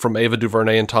Gods from Ava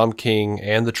DuVernay and Tom King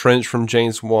and The Trench from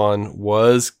James Wan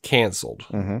was canceled.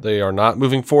 Mm-hmm. They are not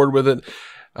moving forward with it.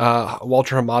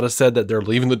 Walter Hamada said that they're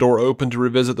leaving the door open to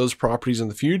revisit those properties in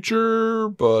the future,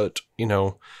 but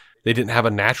they didn't have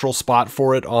a natural spot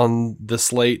for it on the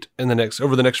slate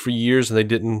over the next few years, and they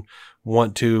didn't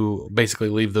want to basically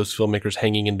leave those filmmakers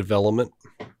hanging in development.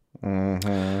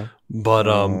 Mm-hmm.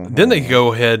 But then they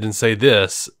go ahead and say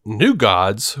this: New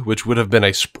Gods, which would have been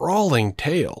a sprawling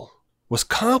tale, was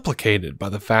complicated by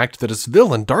the fact that its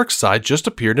villain Darkseid just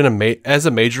appeared as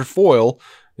a major foil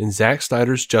in Zack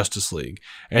Snyder's Justice League,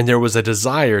 and there was a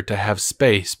desire to have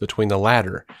space between the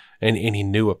latter and any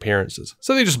new appearances.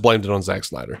 So they just blamed it on Zack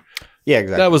Snyder. Yeah,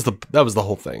 exactly. That was the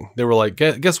whole thing. They were like,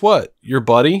 guess what? Your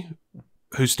buddy,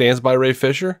 who stands by Ray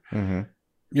Fisher,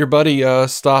 your buddy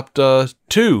stopped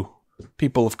 2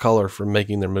 people of color from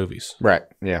making their movies. Right,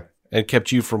 yeah. And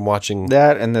kept you from watching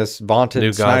that, and this vaunted New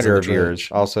Gods Snyder of yours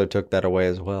also took that away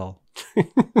as well.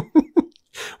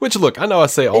 Which, look, I know I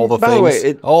say all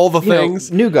the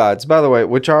things. New Gods, by the way,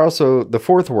 which are also the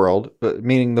fourth world,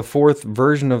 meaning the fourth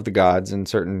version of the gods in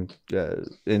certain,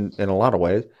 in a lot of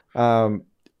ways.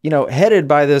 Headed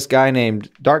by this guy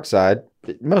named Darkseid,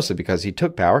 mostly because he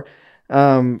took power,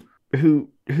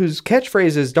 whose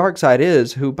catchphrase is Darkseid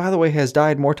is, who, by the way, has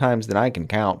died more times than I can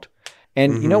count.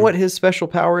 And you know what his special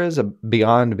power is,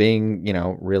 beyond being,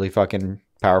 really fucking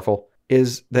powerful?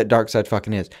 Is that Darkseid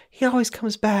fucking is. He always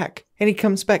comes back, and he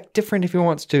comes back different if he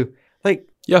wants to. Like,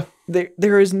 yeah,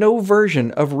 there is no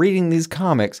version of reading these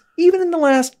comics, even in the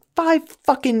last 5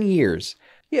 fucking years.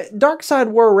 Yeah, Darkseid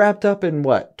were wrapped up in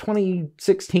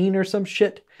 2016 or some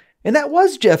shit? And that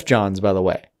was Jeff Johns, by the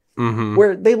way. Mm-hmm.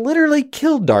 Where they literally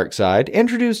killed Darkseid,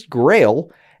 introduced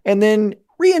Grail, and then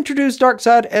reintroduced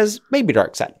Darkseid as baby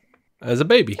Darkseid. As a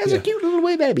baby. As a cute little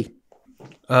wee baby.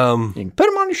 You can put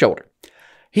him on your shoulder.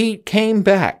 He came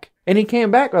back. And he came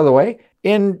back, by the way,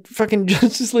 in fucking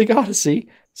Justice League Odyssey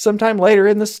sometime later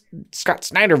in the Scott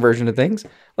Snyder version of things.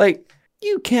 Like,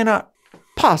 you cannot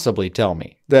possibly tell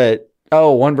me that,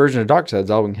 one version of Darkseid's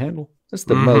all we can handle. That's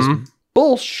the most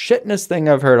bullshitness thing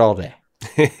I've heard all day.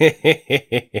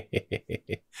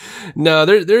 No,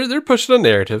 they're pushing a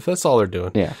narrative. That's all they're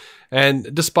doing. Yeah.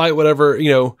 And despite whatever,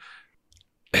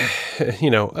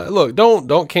 look,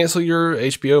 don't cancel your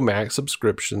HBO Max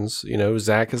subscriptions.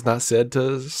 Zach has not said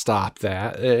to stop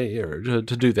that or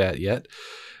to do that yet.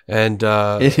 And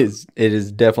it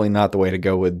is definitely not the way to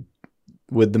go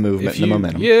with the movement and the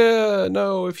momentum. Yeah,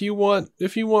 no. If you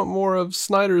want more of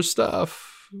Snyder's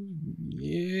stuff,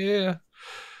 yeah,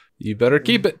 you better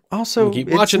keep it. Also, keep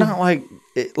watching. It's not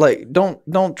like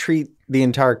don't treat the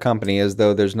entire company as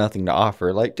though there's nothing to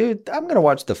offer. Like, dude, I'm gonna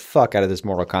watch the fuck out of this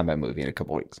Mortal Kombat movie in a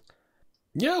couple weeks.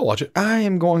 Yeah, I'll watch it. I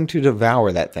am going to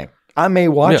devour that thing. I may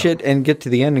watch it and get to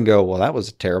the end and go, well, that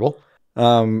was terrible.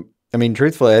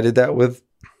 Truthfully, I did that with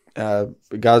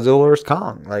Godzilla vs.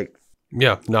 Kong. Like,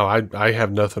 yeah, no, I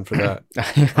have nothing for that.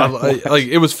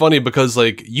 It was funny because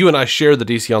like you and I share the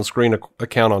DC on Screen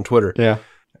account on Twitter. Yeah.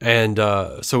 And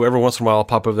so every once in a while I'll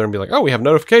pop over there and be like, oh, we have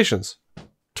notifications.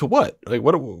 To what? Like,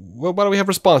 why do we have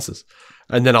responses?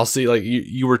 And then I'll see, like,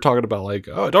 you were talking about, like,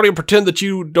 oh, don't even pretend that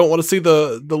you don't want to see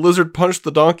the lizard punch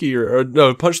the donkey or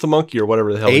no, punch the monkey or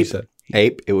whatever the hell you said.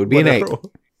 Ape. It would be an ape.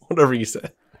 Whatever you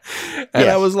said. And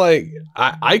I was like,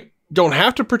 I don't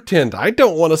have to pretend. I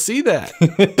don't want to see that.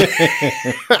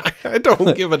 I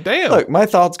don't give a damn. Look, my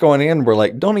thoughts going in were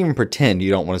like, don't even pretend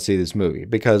you don't want to see this movie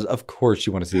because of course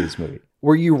you want to see this movie.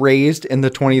 Were you raised in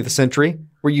the 20th century?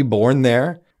 Were you born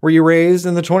there? Were you raised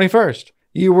in the 21st?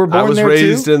 You were born there too? I was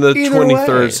raised in the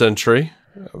 23rd century.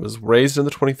 I was raised in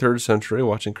the 23rd century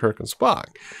watching Kirk and Spock.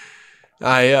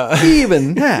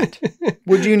 Even that.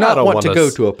 Would you not want to go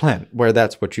to a planet where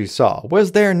that's what you saw?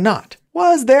 Was there not?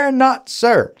 Was there not,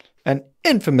 sir? An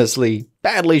infamously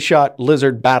badly shot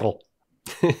lizard battle.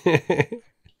 But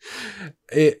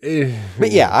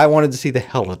yeah, I wanted to see the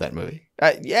hell of that movie.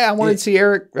 I wanted to see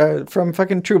Eric from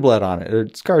fucking True Blood on it, or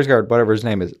Skarsgård, whatever his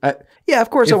name is. Of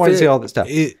course I wanted to see all that stuff.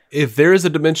 If there is a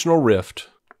dimensional rift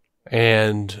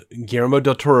and Guillermo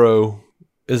del Toro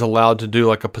is allowed to do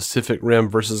like a Pacific Rim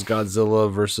versus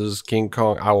Godzilla versus King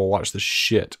Kong, I will watch the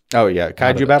shit. Oh, yeah.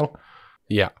 Kaiju battle?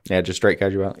 Yeah. Yeah, just straight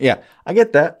kaiju battle. Yeah, I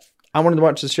get that. I wanted to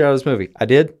watch the shit out of this movie. I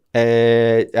did.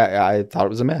 I thought it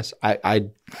was a mess. I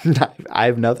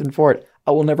have nothing for it.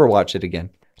 I will never watch it again.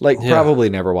 Probably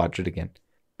never watch it again.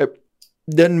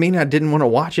 It doesn't mean I didn't want to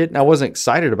watch it and I wasn't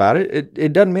excited about it.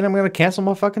 It doesn't mean I'm going to cancel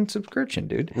my fucking subscription,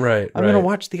 dude. Right. I'm going to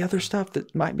watch the other stuff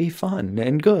that might be fun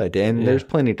and good, and there's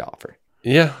plenty to offer.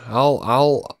 Yeah,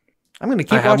 I'm going to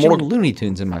keep watching Looney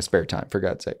Tunes in my spare time, for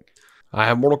God's sake. I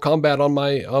have Mortal Kombat on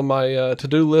my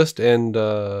to-do list and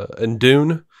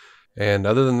Dune, and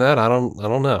other than that, I don't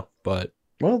know. But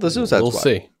the Suicide Squad. We'll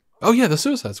see. Oh yeah, the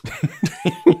Suicide Squad.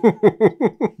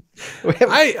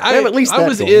 I at least I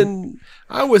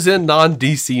was in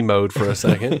non-DC mode for a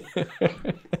second.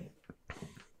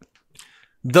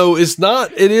 Though this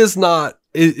is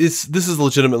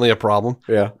legitimately a problem.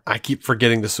 Yeah. I keep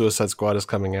forgetting the Suicide Squad is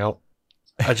coming out.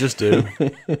 I just do.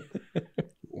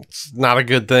 It's not a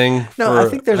good thing I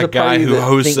think there's a guy who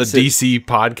hosts a DC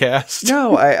podcast.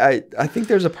 No, I think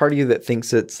there's a part of you that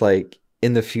thinks it's like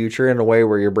in the future in a way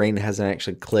where your brain hasn't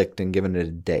actually clicked and given it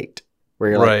a date. Where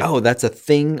you're like, oh, that's a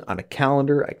thing on a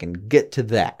calendar. I can get to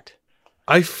that.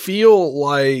 I feel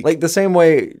like the same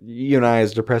way you and I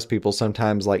as depressed people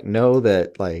sometimes know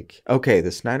that okay,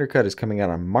 the Snyder Cut is coming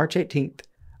out on March 18th.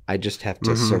 I just have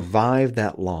to survive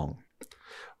that long.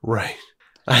 Right.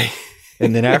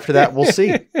 And then after that, we'll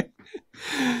see.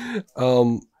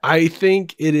 I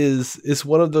think it's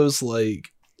one of those a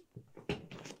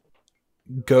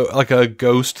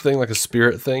ghost thing, like a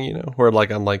spirit thing, where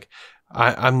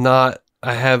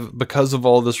I have, because of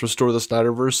all this Restore the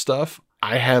Snyderverse stuff,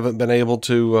 I haven't been able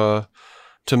to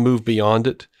move beyond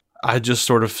it. I just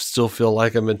sort of still feel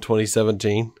like I'm in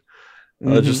 2017.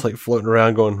 Just floating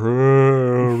around going,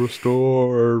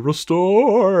 restore,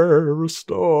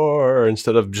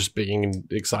 instead of just being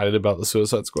excited about the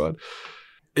Suicide Squad.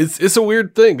 It's a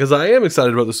weird thing because I am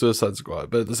excited about the Suicide Squad,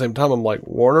 but at the same time, I'm like,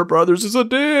 Warner Brothers is a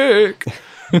dick.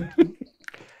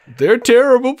 They're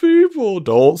terrible people.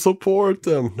 Don't support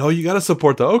them. No, you got to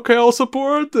support them. Okay, I'll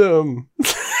support them.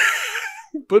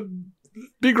 But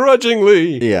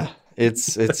begrudgingly. Yeah,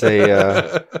 it's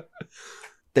a...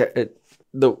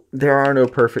 there are no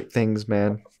perfect things,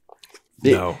 man.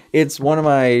 No. It's one of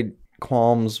my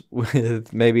qualms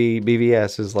with maybe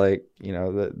BVS is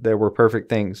that there were perfect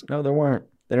things. No, there weren't.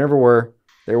 There never were.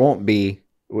 There won't be.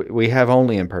 We have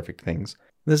only imperfect things.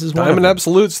 This is one Diamond of them.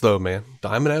 Absolutes, though, man.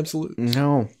 Diamond Absolutes.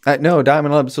 No,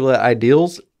 Diamond Absolute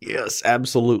ideals. Yes,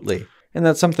 absolutely, and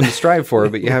that's something to strive for.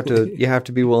 But you have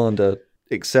to be willing to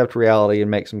accept reality and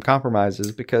make some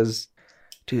compromises because,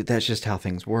 dude, that's just how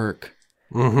things work.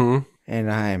 Mm-hmm.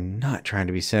 And I am not trying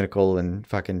to be cynical and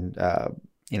fucking,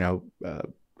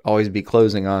 always be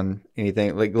closing on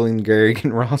anything like Glengarry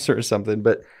and Ross or something.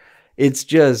 But it's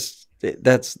just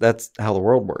that's how the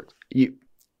world works.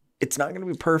 It's not going to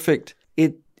be perfect.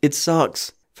 It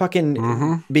sucks.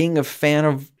 Fucking being a fan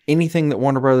of anything that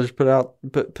Warner Brothers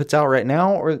puts out right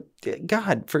now, or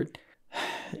God,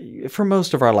 for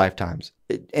most of our lifetimes,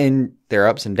 and there are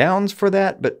ups and downs for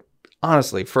that. But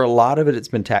honestly, for a lot of it, it's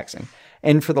been taxing.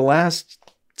 And for the last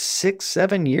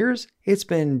 6-7 years, it's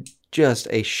been just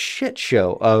a shit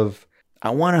show of I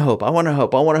want to hope.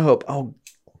 Oh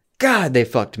God, they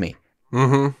fucked me.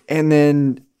 Mm-hmm. And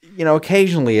then,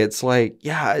 occasionally it's like,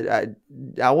 yeah,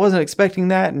 I wasn't expecting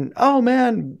that. And oh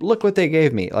man, look what they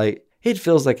gave me. Like, it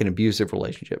feels like an abusive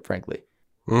relationship, frankly.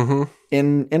 Mm-hmm.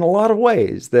 In a lot of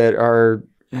ways that are,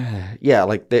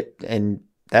 like that. And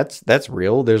that's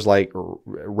real. There's like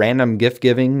random gift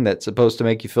giving that's supposed to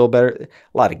make you feel better.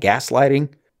 A lot of gaslighting,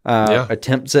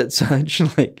 attempts at such.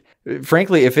 Like,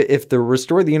 frankly, if the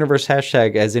Restore the Universe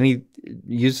hashtag has any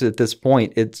use at this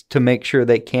point, it's to make sure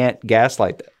they can't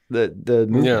gaslight the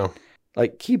movement. Yeah.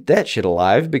 Like, keep that shit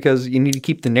alive, because you need to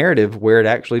keep the narrative where it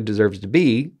actually deserves to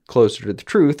be, closer to the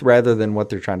truth, rather than what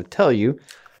they're trying to tell you.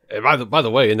 And by the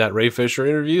way, in that Ray Fisher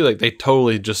interview, like, they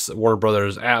totally just, Warner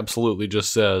Brothers absolutely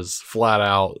just says flat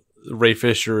out, Ray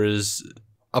Fisher is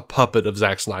a puppet of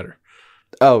Zack Snyder.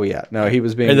 Oh yeah, no, he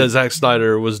was being, and that Zack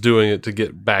Snyder was doing it to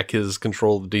get back his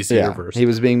control of the DC universe. He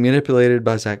was being manipulated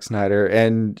by Zack Snyder,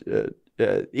 and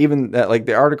even that, like,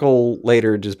 the article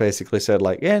later just basically said,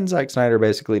 like, and Zack Snyder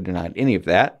basically denied any of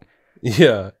that.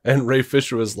 Yeah, and Ray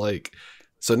Fisher was like,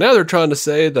 so now they're trying to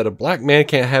say that a black man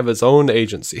can't have his own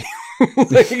agency.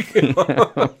 He's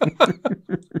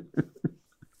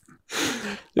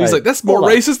like, that's more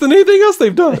racist than anything else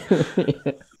they've done.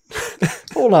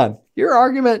 Hold on. Your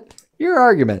argument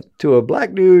to a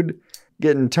black dude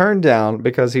getting turned down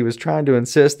because he was trying to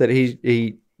insist that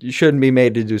he shouldn't be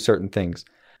made to do certain things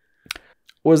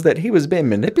was that he was being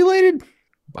manipulated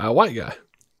by a white guy.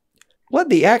 What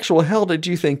the actual hell did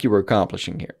you think you were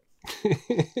accomplishing here?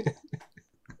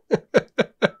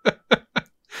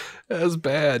 That's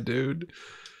bad, dude.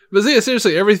 But yeah,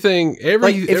 seriously, every exciting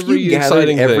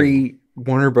every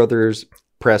Warner Brothers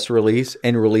press release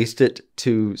and released it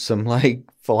to some like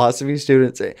philosophy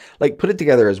students, like put it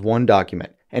together as one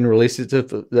document and released it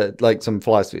to like some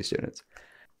philosophy students,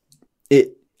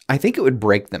 I think it would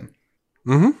break them.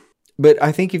 Mm-hmm. But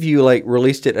I think if you like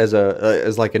released it as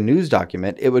like a news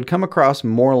document, it would come across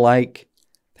more like.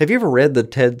 Have you ever read the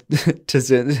Ted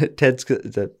Kaczynski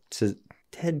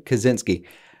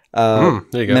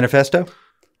manifesto?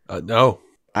 No.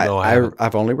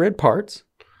 I've only read parts,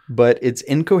 but it's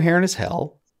incoherent as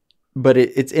hell. But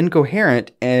it's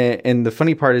incoherent, and the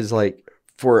funny part is, like,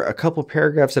 for a couple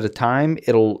paragraphs at a time,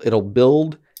 it'll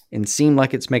build and seem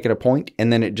like it's making a point,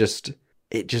 and then it just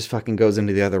fucking goes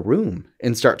into the other room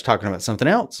and starts talking about something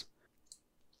else.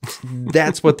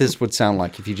 That's what this would sound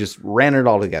like if you just ran it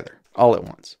all together, all at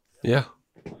once. Yeah.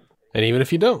 And even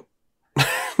if you don't.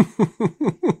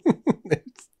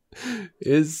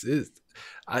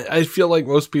 I feel like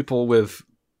most people with,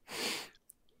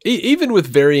 even with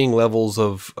varying levels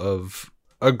of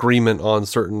agreement on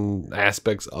certain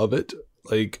aspects of it,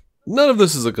 like, none of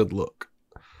this is a good look.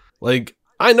 Like,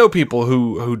 I know people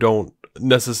who don't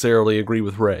necessarily agree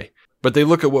with Ray, but they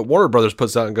look at what Warner Brothers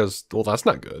puts out and goes, well, that's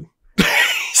not good.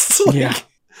 Like,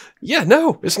 yeah,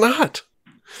 no, it's not.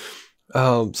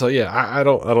 So yeah, I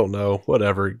don't know.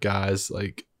 Whatever, guys.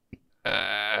 Like,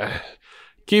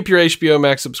 keep your HBO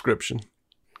Max subscription.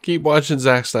 Keep watching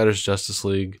Zack Snyder's Justice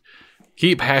League.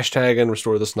 Keep hashtagging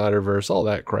Restore the Snyderverse, all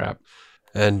that crap.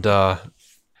 And all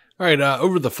right,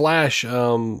 over The Flash,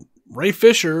 Ray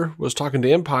Fisher was talking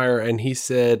to Empire, and he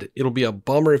said it'll be a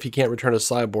bummer if he can't return as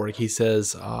Cyborg. He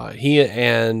says he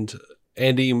and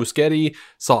Andy Muschietti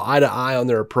saw eye to eye on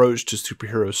their approach to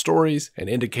superhero stories and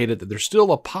indicated that there's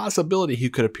still a possibility he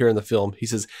could appear in the film. He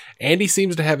says, Andy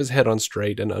seems to have his head on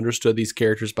straight and understood these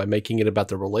characters by making it about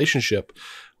their relationship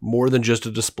more than just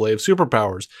a display of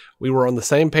superpowers. We were on the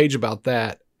same page about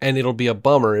that, and it'll be a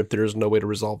bummer if there's no way to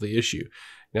resolve the issue.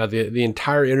 Now, the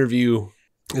entire interview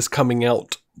is coming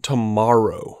out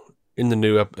tomorrow in the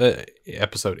new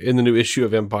episode, in the new issue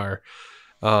of Empire.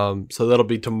 So that'll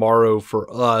be tomorrow for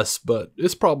us, but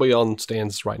it's probably on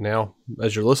stands right now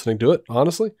as you're listening to it,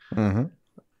 honestly. Mm-hmm.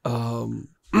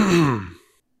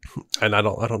 And I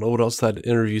don't know what else that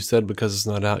interview said because it's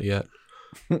not out yet.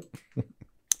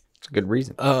 It's a good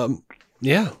reason.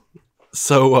 Yeah.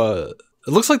 So it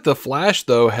looks like the Flash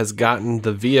though has gotten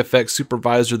the VFX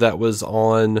supervisor that was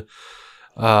on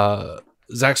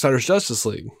Zack Snyder's Justice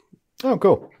League. Oh,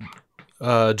 cool.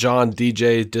 John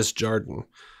DJ Disjardin.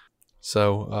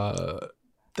 So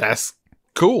that's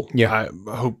cool. Yeah. I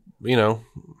hope,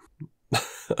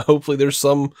 hopefully there's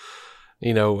some,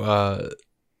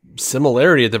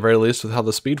 similarity at the very least with how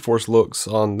the Speed Force looks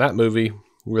on that movie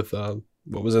with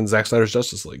what was in Zack Snyder's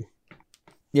Justice League.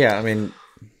 Yeah, I mean,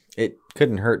 it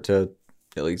couldn't hurt to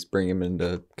at least bring him in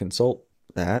to consult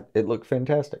that. It looked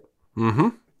fantastic. Mm-hmm.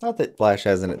 Not that Flash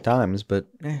hasn't at times, but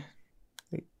it'd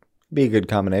be a good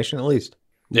combination at least.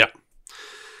 Yeah.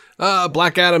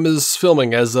 Black Adam is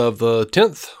filming as of the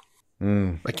 10th.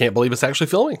 I can't believe it's actually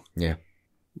filming. Yeah.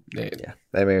 Yeah.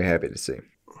 That made me happy to see.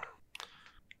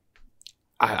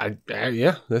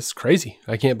 Yeah, that's crazy.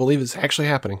 I can't believe it's actually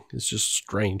happening. It's just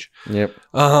strange. Yep.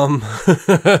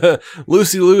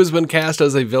 Lucy Liu has been cast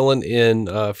as a villain in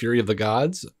Fury of the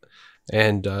Gods,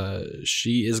 and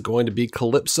she is going to be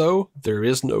Calypso. There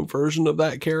is no version of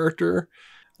that character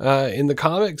in the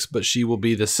comics, but she will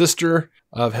be the sister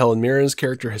of Helen Mirren's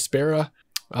character Hespera.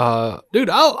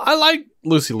 Dude, I like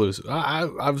Lucy Liu.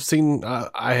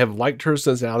 I have liked her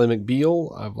since Ally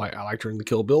McBeal. I liked her in the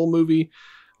Kill Bill movie.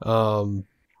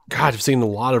 God, I've seen a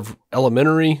lot of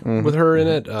Elementary with her in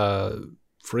it. I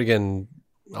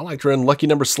liked her in Lucky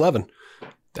Number 11.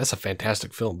 That's a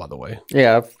fantastic film, by the way.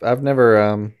 Yeah, I've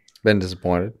never been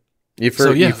disappointed. You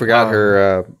forgot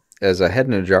her as a head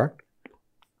in a jar.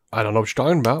 I don't know what you're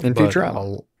talking about. In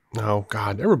Futurama. Oh,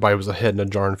 God. Everybody was a head in a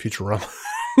jar in Futurama.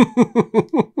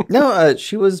 No,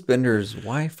 she was Bender's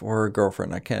wife or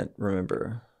girlfriend. I can't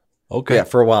remember. Okay. Yeah,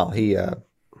 for a while.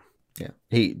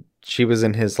 She was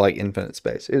in his like infinite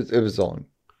space. It was his own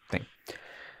thing.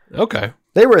 Okay.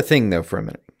 They were a thing though for a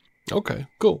minute. Okay,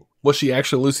 cool. Was she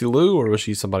actually Lucy Liu or was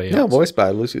she somebody else? No, voiced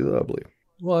by Lucy Liu, I believe.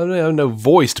 Well, I know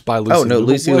voiced by Lucy Liu. Oh, no,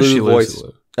 Lucy Liu voiced.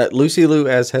 Liu? Lucy Liu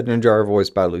as Head in a Jar,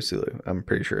 voiced by Lucy Liu. I'm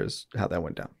pretty sure is how that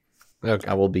went down. Okay.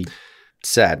 I will be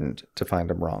saddened to find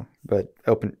I'm wrong, but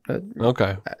okay.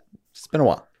 It's been a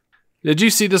while. Did you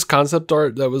see this concept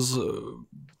art that was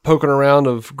poking around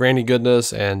of Granny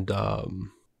Goodness and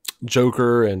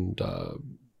Joker and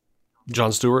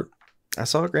Jon Stewart? I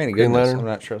saw Granny Green Goodness. Lantern. I'm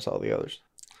not sure I saw the others.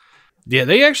 Yeah,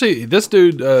 they actually, this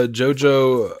dude,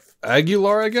 Jojo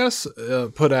Aguilar, I guess,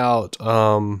 put out,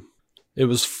 it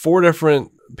was 4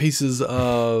 different pieces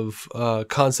of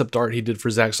concept art he did for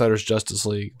Zack Snyder's Justice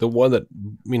League. The one that,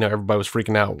 everybody was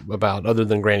freaking out about, other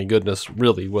than Granny Goodness,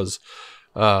 really was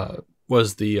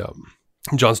the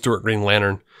Jon Stewart Green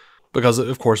Lantern. Because,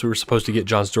 of course, we were supposed to get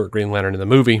Jon Stewart Green Lantern in the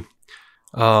movie.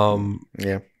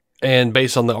 Yeah. And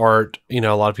based on the art, a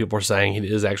lot of people are saying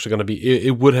he is actually going to be,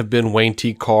 it would have been Wayne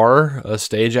T. Carr, a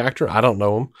stage actor. I don't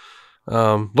know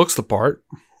him. Looks the part.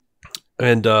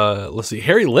 And let's see,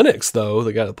 Harry Lennox, though,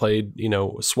 the guy that played,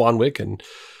 Swanwick and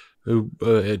who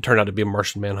it turned out to be a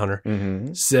Martian Manhunter,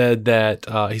 said that,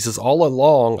 he says, all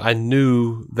along, I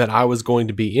knew that I was going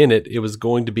to be in it. It was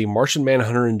going to be Martian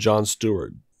Manhunter and Jon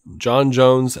Stewart. John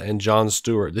Jones and Jon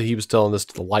Stewart. He was telling this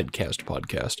to the Lightcast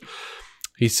podcast.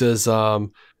 He says,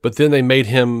 but then they made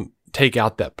him take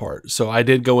out that part. So I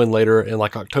did go in later in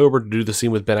like October to do the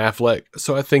scene with Ben Affleck.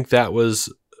 So I think that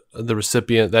was the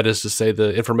recipient, that is to say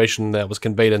the information that was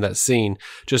conveyed in that scene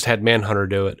just had Manhunter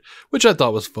do it, which I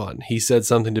thought was fun. He said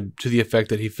something to the effect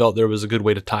that he felt there was a good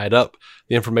way to tie it up.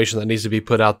 The information that needs to be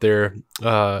put out there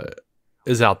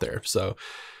is out there. So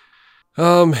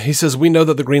he says, we know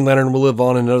that the Green Lantern will live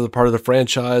on in another part of the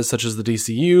franchise, such as the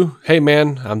DCU. Hey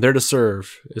man, I'm there to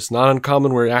serve. It's not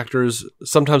uncommon where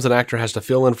sometimes an actor has to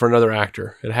fill in for another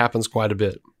actor. It happens quite a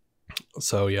bit.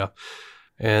 So yeah.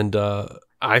 And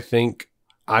I think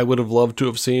I would have loved to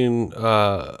have seen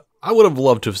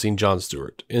Jon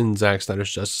Stewart in Zack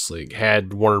Snyder's Justice League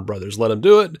had Warner Brothers let him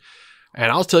do it.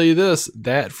 And I'll tell you this,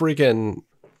 that freaking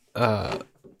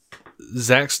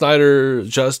Zack Snyder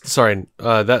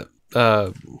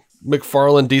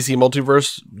McFarlane DC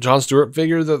Multiverse Jon Stewart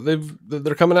figure that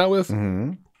they're coming out with.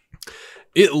 Mm-hmm.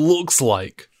 It looks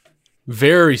like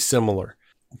very similar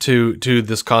to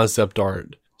this concept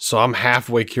art. So I'm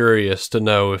halfway curious to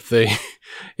know if they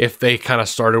kind of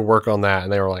started work on that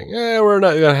and they were like, we're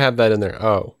not going to have that in there.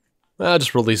 Oh, I'll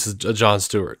just release a Jon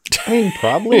Stewart. I mean,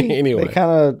 probably. Anyway. They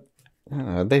kind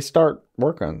of, they start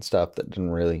work on stuff that didn't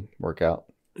really work out.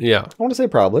 Yeah. I want to say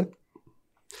probably.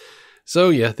 So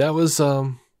yeah, that was,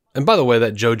 and by the way,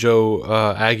 that Jojo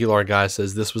Aguilar guy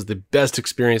says this was the best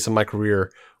experience of my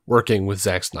career working with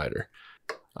Zack Snyder.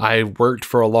 I worked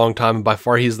for a long time, and by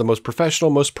far he's the most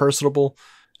professional, most personable,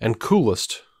 and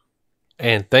coolest.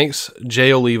 And thanks,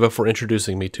 Jay Oliva, for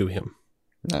introducing me to him.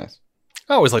 Nice.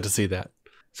 I always like to see that.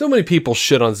 So many people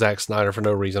shit on Zack Snyder for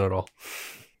no reason at all.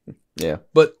 Yeah.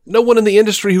 But no one in the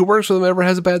industry who works with him ever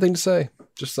has a bad thing to say.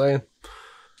 Just saying.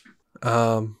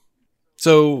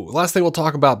 So last thing we'll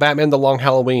talk about, Batman: The Long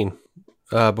Halloween.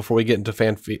 Before we get into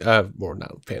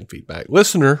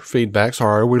listener feedback.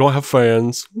 Sorry, we don't have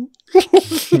fans. We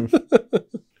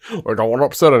don't want to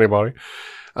upset anybody.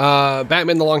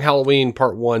 Batman: The Long Halloween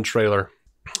Part 1 trailer.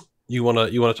 You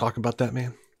wanna talk about that,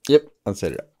 man? Yep. Let's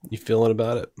set it up. You feeling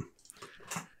about it?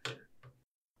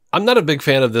 I'm not a big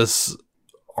fan of this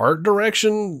art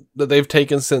direction that they've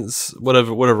taken since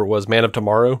whatever it was, Man of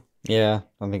Tomorrow. Yeah,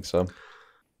 I think so.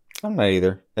 I'm not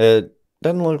either. It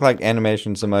doesn't look like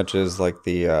animation so much as like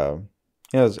the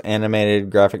those animated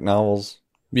graphic novels.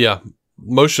 Yeah,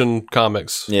 motion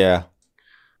comics. Yeah,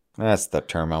 that's the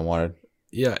term I wanted.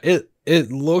 Yeah,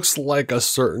 it looks like a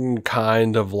certain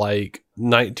kind of like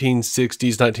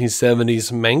 1960s,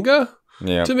 1970s manga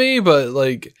to me, but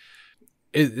like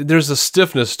there's a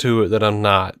stiffness to it that I'm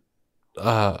not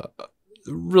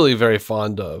really very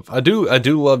fond of. I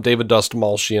do love David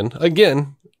Dastmalchian.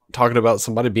 Again, talking about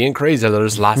somebody being crazy.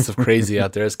 There's lots of crazy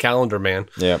out there. It's Calendar Man.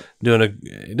 Yeah, doing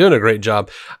a great job.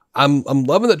 I'm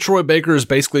loving that Troy Baker is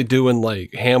basically doing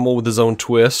like Hamill with his own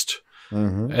twist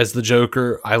as the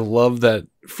Joker. I love that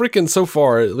freaking so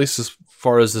far, at least as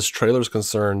far as this trailer is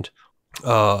concerned,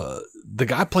 the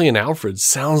guy playing Alfred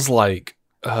sounds like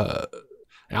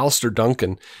Alistair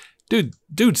Duncan.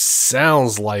 Dude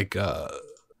sounds like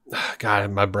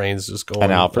God, my brain's just going.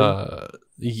 An Alfred?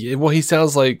 Well, he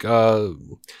sounds like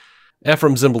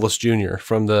Ephraim Zimbalist Jr.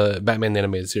 from the Batman the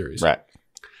Animated Series. Right.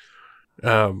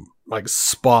 Like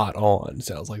spot on.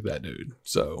 Sounds like that dude.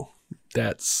 So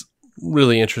that's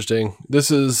really interesting.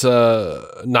 This is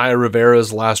Naya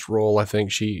Rivera's last role. I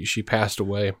think she passed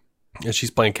away, and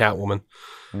she's playing Catwoman.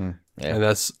 And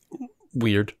that's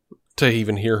weird to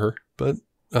even hear her. But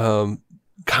kind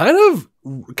of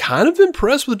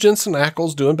impressed with Jensen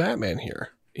Ackles doing Batman here.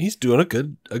 He's doing a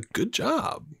good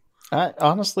job. I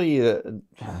honestly,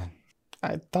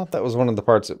 I thought that was one of the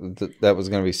parts that was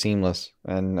going to be seamless,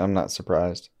 and I'm not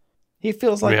surprised. He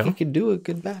feels like he could do a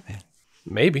good Batman.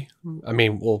 Maybe. I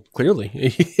mean, well, clearly.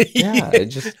 Yeah, it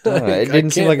just it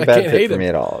didn't seem like a bad fit for me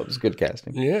at all. It was good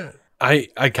casting. Yeah, I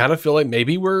kind of feel like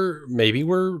maybe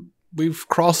we've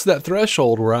crossed that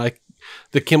threshold where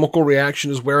the chemical reaction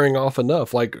is wearing off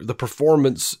enough. Like the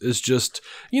performance is just,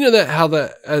 how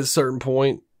that at a certain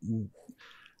point,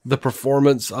 the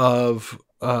performance of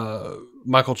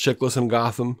Michael Chiklis in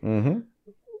Gotham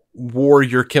wore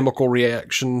your chemical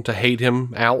reaction to hate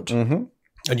him out, and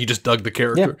you just dug the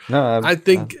character. Yeah. No,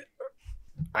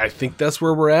 I think that's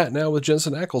where we're at now with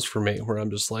Jensen Ackles for me, where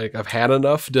I'm just like, I've had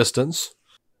enough distance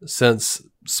since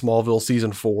Smallville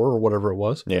season 4 or whatever it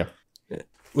was. Yeah.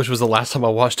 Which was the last time I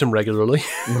watched him regularly.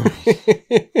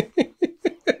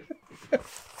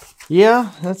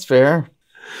 Yeah, that's fair.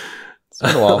 It's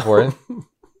been a while for it.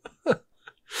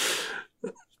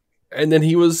 And then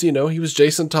he was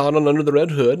Jason Todd on Under the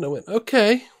Red Hood, and I went,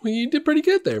 okay, well, you did pretty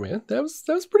good there, man. That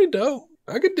was pretty dope.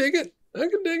 I could dig it.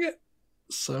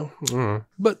 So,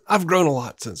 but I've grown a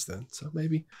lot since then. So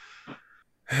maybe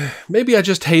I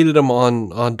just hated him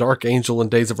on Dark Angel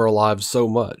and Days of Our Lives so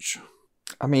much.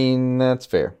 I mean, that's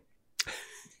fair.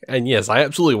 And yes, I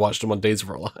absolutely watched him on Days of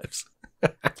Our Lives.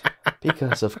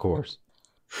 Because, of course.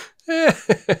 I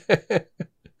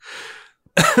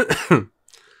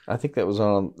think that was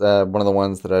one of the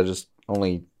ones that I just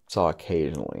only saw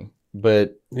occasionally.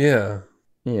 But yeah,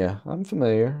 I'm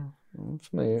familiar.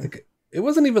 Like, it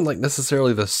wasn't even like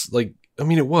necessarily this. Like, I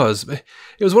mean, it was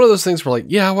one of those things where like,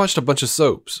 yeah, I watched a bunch of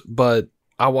soaps, but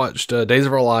I watched Days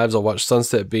of Our Lives, I watched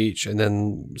Sunset Beach, and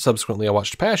then subsequently I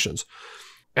watched Passions.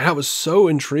 And I was so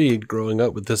intrigued growing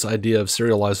up with this idea of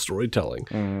serialized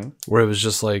storytelling, where it was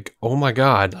just like, oh my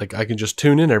God, like I can just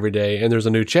tune in every day and there's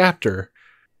a new chapter.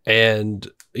 And,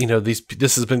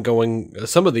 this has been going,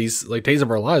 some of these, like Days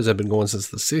of Our Lives have been going since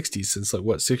the 60s, since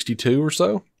like, 62 or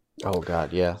so? Oh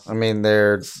God, yeah. I mean,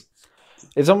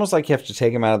 it's almost like you have to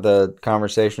take them out of the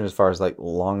conversation as far as like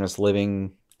longest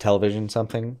living television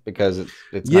something, because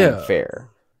it's not fair.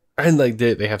 And like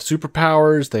they have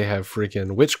superpowers, they have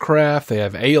freaking witchcraft, they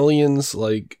have aliens.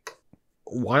 Like,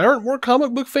 why aren't more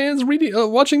comic book fans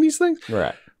watching these things?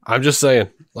 Right. I'm just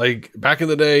saying, like back in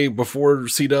the day before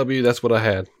CW, that's what I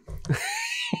had.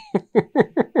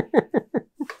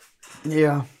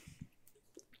 Yeah.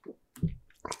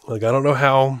 Like, I don't know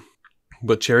how,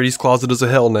 but Charity's Closet is a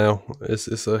hell now.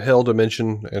 It's a hell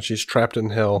dimension, and she's trapped in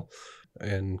hell.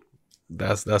 And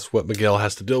that's what Miguel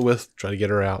has to deal with. Try to get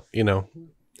her out,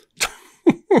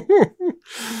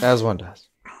 As one does.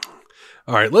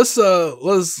 All right, what else do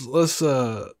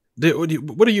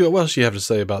you have to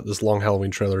say about this Long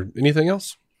Halloween trailer? Anything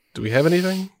else? Do we have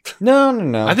anything?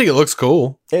 No. I think it looks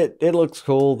cool. It looks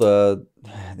cool. The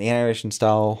animation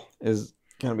style is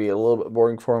going to be a little bit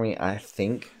boring for me, I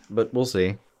think, but we'll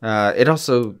see. It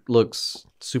also looks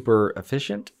super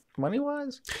efficient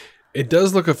money-wise. It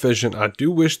does look efficient. I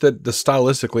do wish that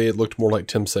stylistically it looked more like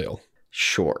Tim Sale.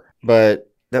 Sure,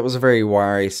 but that was a very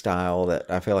wiry style that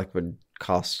I feel like would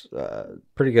cost a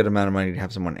pretty good amount of money to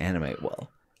have someone animate well.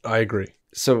 I agree.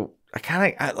 So I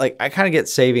kind of get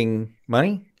saving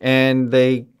money, and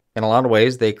they, in a lot of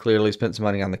ways, they clearly spent some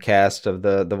money on the cast of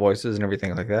the voices and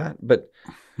everything like that. But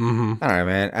I don't know,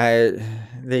 man. I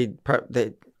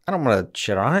don't want to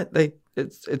shit on it.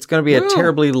 It's going to be a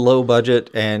terribly low budget,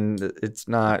 and it's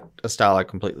not a style I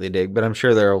completely dig. But I'm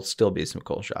sure there'll still be some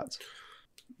cool shots.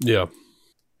 Yeah.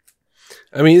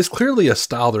 I mean, it's clearly a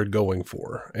style they're going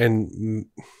for, and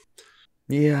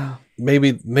yeah,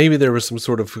 maybe there was some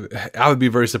sort of. I would be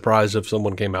very surprised if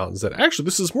someone came out and said, "Actually,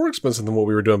 this is more expensive than what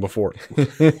we were doing before."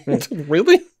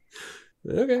 Really?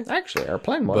 Okay. Actually, our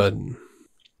plan was.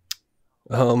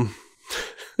 But,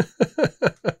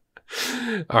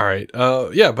 all right.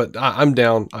 Yeah, but I'm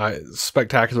down.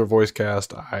 Spectacular voice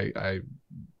cast. I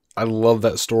love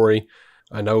that story.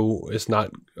 I know it's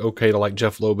not okay to like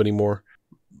Jeff Loeb anymore.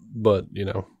 But,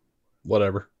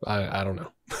 whatever. I don't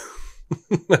know.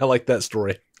 I like that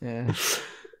story. Yeah.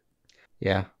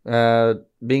 Yeah.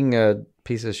 Being a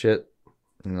piece of shit,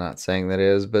 I'm not saying that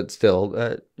is, but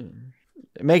still,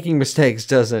 making mistakes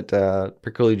doesn't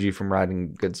preclude you from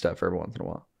writing good stuff every once in a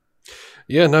while.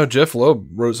 Yeah, no, Jeff Loeb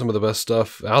wrote some of the best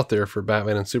stuff out there for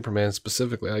Batman and Superman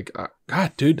specifically. Like,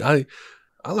 God, dude, I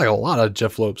like a lot of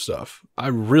Jeff Loeb stuff. I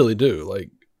really do. Like,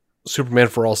 Superman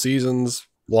for All Seasons,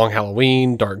 Long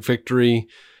Halloween, Dark Victory,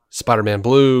 Spider-Man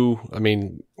Blue. I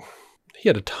mean, he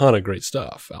had a ton of great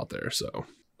stuff out there. So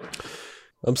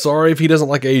I'm sorry if he doesn't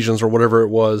like Asians or whatever it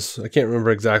was. I can't remember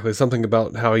exactly. Something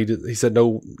about how he said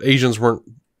no, Asians weren't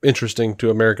interesting to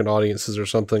American audiences or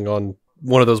something on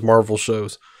one of those Marvel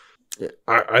shows.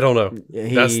 I don't know.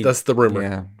 That's the rumor.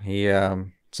 Yeah, he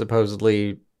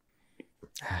supposedly.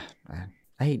 I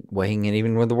hate weighing in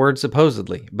even with the word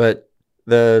supposedly, but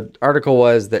the article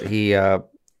was that he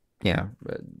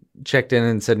checked in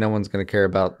and said no one's going to care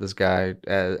about this guy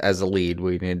as a lead.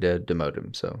 We need to demote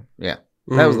him. So, yeah,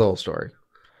 that was the whole story.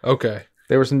 Okay.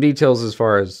 There were some details as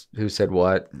far as who said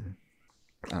what.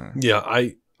 I don't know. Yeah,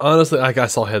 I honestly, I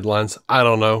saw headlines. I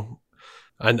don't know.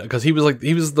 Because he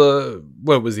was the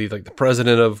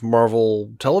president of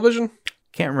Marvel Television?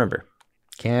 Can't remember.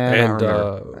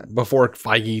 Before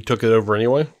Feige took it over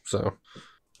anyway. So,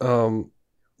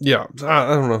 yeah,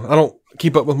 I don't know. I don't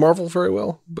keep up with Marvel very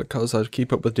well because I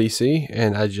keep up with DC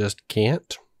and I just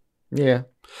can't. Yeah.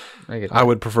 I get that. I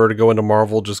would prefer to go into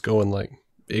Marvel just going like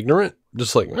ignorant.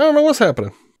 Just like, I don't know what's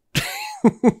happening.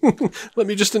 Let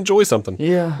me just enjoy something.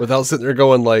 Yeah. Without sitting there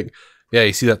going like, yeah,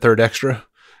 you see that third extra?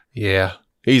 Yeah.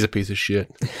 He's a piece of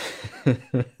shit.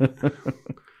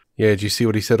 Yeah, did you see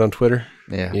what he said on Twitter?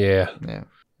 Yeah.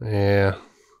 Yeah.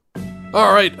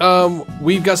 All right,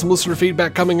 we've got some listener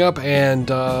feedback coming up, and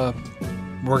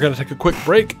we're going to take a quick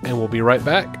break, and we'll be right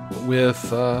back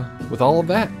with all of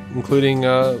that, including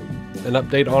an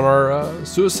update on our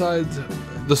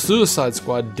the Suicide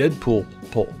Squad Deadpool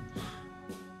poll.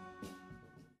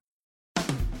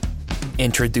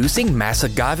 Introducing Mass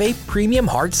Agave Premium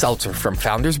Hard Seltzer from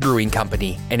Founders Brewing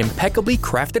Company, an impeccably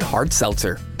crafted hard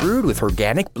seltzer brewed with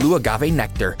organic blue agave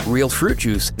nectar, real fruit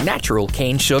juice, natural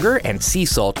cane sugar, and sea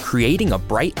salt, creating a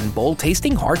bright and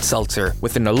bold-tasting hard seltzer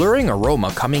with an alluring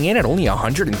aroma coming in at only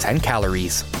 110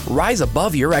 calories. Rise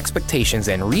above your expectations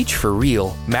and reach for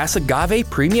real Mass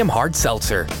Agave Premium Hard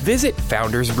Seltzer. Visit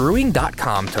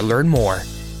foundersbrewing.com to learn more.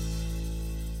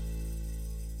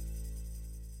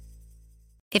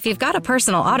 If you've got a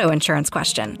personal auto insurance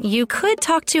question, you could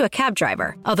talk to a cab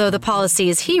driver, although the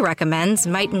policies he recommends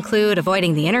might include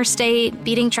avoiding the interstate,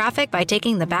 beating traffic by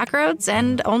taking the back roads,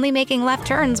 and only making left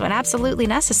turns when absolutely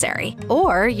necessary.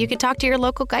 Or you could talk to your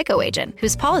local Geico agent,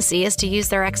 whose policy is to use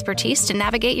their expertise to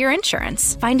navigate your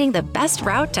insurance, finding the best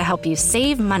route to help you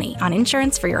save money on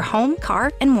insurance for your home, car,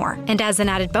 and more. And as an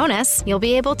added bonus, you'll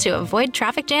be able to avoid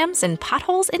traffic jams and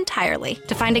potholes entirely.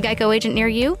 To find a Geico agent near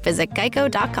you, visit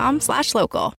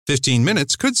geico.com/local. 15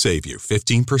 minutes could save you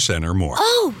 15% or more.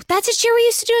 Oh, that's a cheer we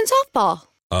used to do in softball.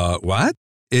 What?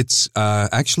 It's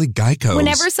actually Geico's.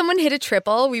 Whenever someone hit a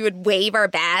triple, we would wave our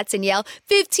bats and yell,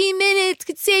 15 minutes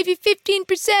could save you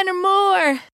 15% or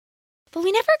more. But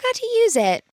we never got to use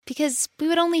it because we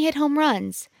would only hit home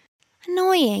runs.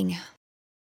 Annoying.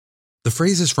 The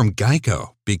phrase is from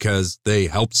Geico because they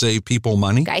help save people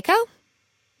money. Geico?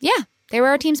 Yeah, they were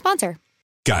our team sponsor.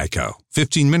 Geico.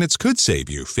 15 minutes could save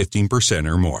you 15%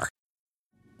 or more.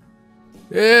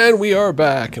 And we are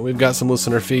back, and we've got some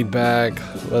listener feedback.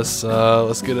 Let's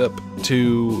get up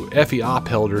to Effie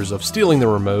Ophelders of Stealing the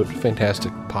Remote.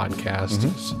 Fantastic podcast.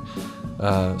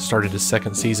 Started his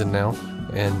second season now,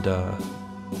 and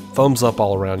thumbs up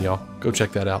all around, y'all. Go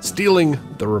check that out. Stealing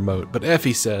the Remote. But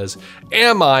Effie says,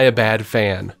 am I a bad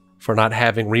fan for not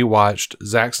having rewatched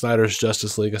Zack Snyder's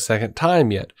Justice League a second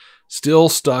time yet? Still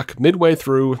stuck midway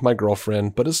through with my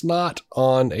girlfriend, but it's not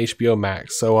on HBO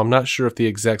Max, so I'm not sure if the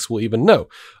execs will even know.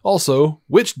 Also,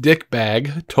 which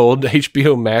dickbag told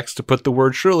HBO Max to put the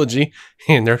word trilogy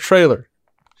in their trailer?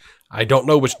 I don't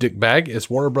know which dickbag. It's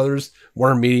Warner Brothers,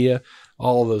 Warner Media,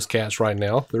 all of those cats right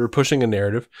now. They're pushing a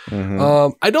narrative.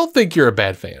 I don't think you're a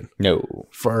bad fan. No.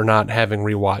 For not having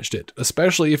rewatched it,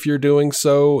 especially if you're doing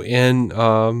so in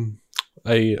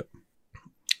a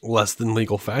less than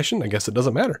legal fashion. I guess it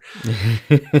doesn't matter.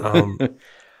 In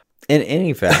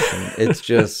any fashion, it's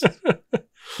just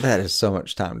that is so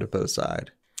much time to put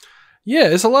aside. Yeah,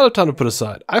 it's a lot of time to put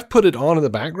aside. I've put it on in the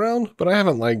background, but I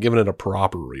haven't given it a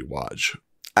proper rewatch.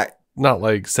 Not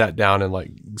sat down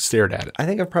and stared at it. I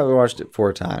think I've probably watched it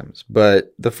 4 times,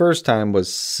 but the first time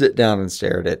was sit down and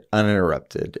stare at it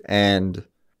uninterrupted, and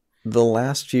the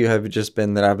last few have just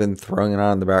been that I've been throwing it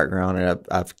on in the background, and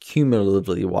I've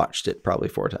cumulatively watched it probably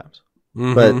 4 times.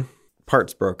 But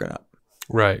parts broken up.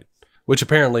 Right. Which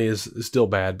apparently is still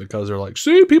bad because they're like,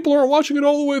 see, people aren't watching it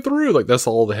all the way through. That's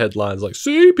all the headlines.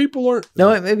 See, people aren't.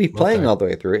 No, it may be playing all the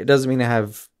way through. It doesn't mean I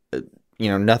have,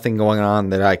 nothing going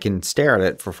on that I can stare at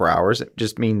it for 4 hours. It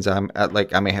just means I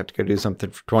may have to go do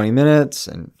something for 20 minutes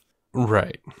and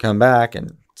come back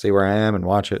and see where I am and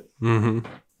watch it.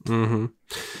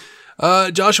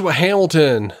 Joshua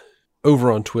Hamilton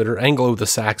over on Twitter, Anglo the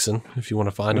Saxon, if you want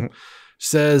to find him,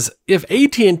 says, if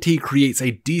AT&T creates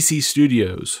a DC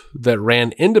Studios that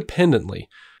ran independently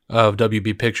of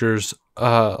WB Pictures,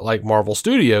 like Marvel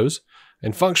Studios,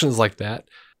 and functions like that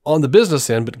on the business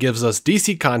end, but gives us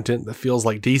DC content that feels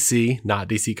like DC, not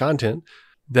DC content,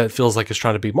 that feels like it's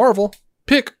trying to be Marvel,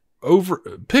 pick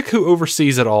who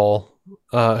oversees it all,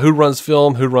 who runs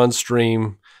film, who runs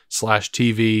stream,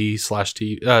 /TV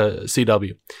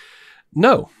 /CW.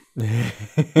 No.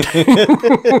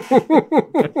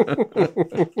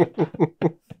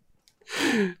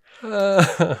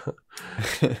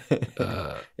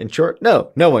 In short,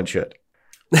 no one should.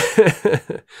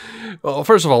 Well,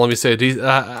 first of all, let me say,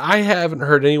 I haven't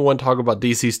heard anyone talk about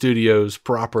DC Studios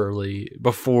properly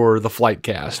before the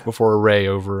Flightcast, before Ray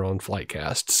over on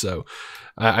Flightcast. So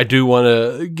I do want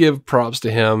to give props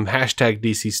to him.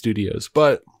 #DC Studios.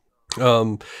 But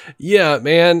yeah,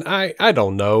 man, I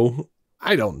don't know.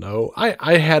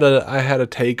 I had a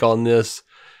take on this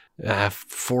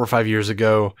 4 or 5 years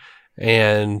ago,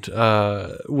 and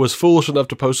was foolish enough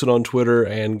to post it on Twitter,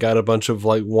 and got a bunch of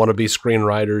wannabe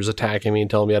screenwriters attacking me and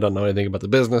telling me I don't know anything about the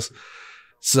business.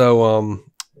 So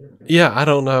yeah, I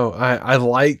don't know. I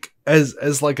like as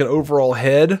an overall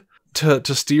head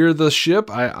to steer the ship.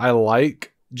 I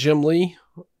like Jim Lee,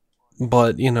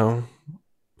 but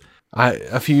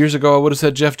a few years ago I would have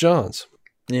said Jeff Johns.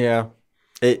 Yeah.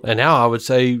 And now I would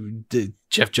say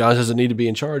Jeff Johns doesn't need to be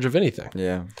in charge of anything.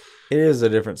 Yeah. It is a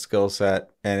different skill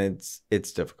set, and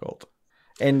it's difficult.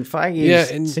 And Feige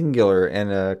is singular in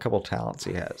a couple talents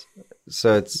he has.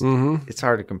 So it's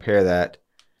hard to compare that.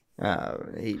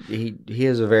 He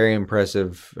is a very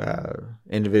impressive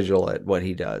individual at what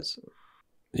he does.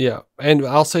 Yeah. And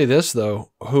I'll say this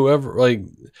though,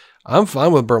 I'm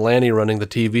fine with Berlanti running the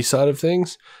TV side of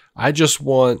things. I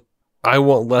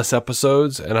want less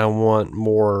episodes, and I want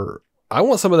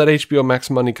some of that HBO Max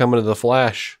money coming to The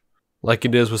Flash, like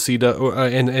it is with like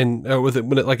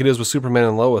it is with Superman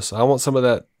and Lois. I want some of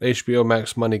that HBO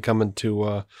Max money coming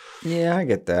to. Yeah, I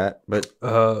get that, but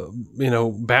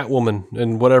Batwoman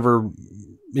and whatever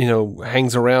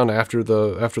hangs around after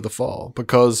the fall,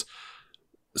 because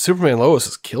Superman and Lois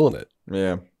is killing it.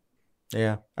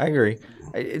 Yeah, I agree.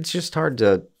 It's just hard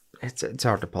to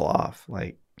hard to pull off.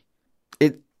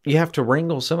 You have to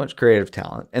wrangle so much creative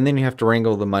talent, and then you have to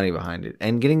wrangle the money behind it,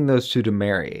 and getting those two to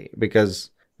marry, because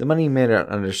the money may not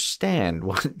understand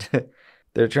what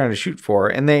they're trying to shoot for,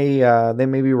 and they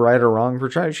may be right or wrong for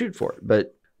trying to shoot for it.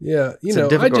 But yeah, it's a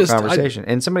difficult conversation,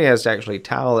 and somebody has to actually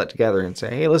towel that together and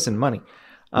say, "Hey, listen, money,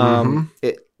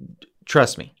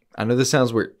 trust me. I know this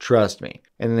sounds weird. Trust me."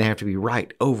 And then they have to be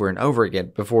right over and over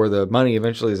again before the money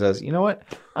eventually says, "You know what?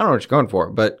 I don't know what you're going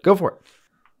for, but go for it."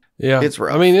 Yeah, It's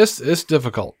rough. I mean, it's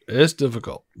difficult. It's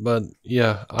difficult, but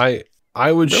yeah, I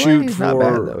would shoot He's for. not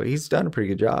bad though. He's done a pretty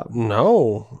good job.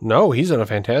 No, he's done a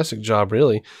fantastic job,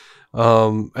 really.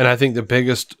 And I think the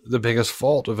biggest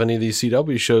fault of any of these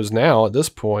CW shows now at this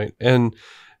point, and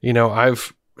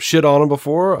I've shit on him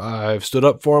before, I've stood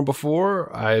up for him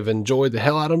before, I've enjoyed the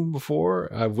hell out of him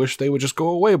before. I wish they would just go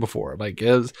away before. Like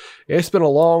it's been a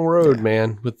long road,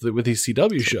 man, with these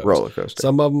CW shows. Roller coaster.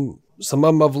 Some of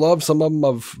them I've loved, some of them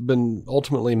I've been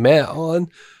ultimately mad on.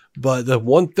 But the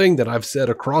one thing that I've said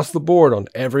across the board on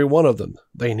every one of them,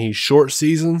 they need short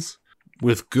seasons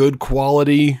with good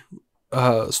quality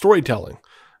storytelling.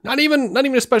 Not even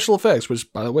the special effects,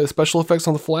 which, by the way, the special effects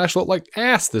on The Flash look like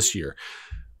ass this year.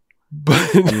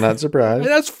 But I'm not surprised.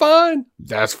 that's fine.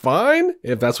 That's fine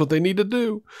if that's what they need to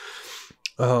do.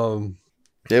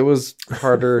 It was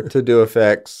harder to do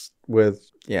effects with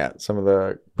some of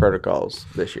the protocols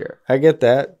this year. I get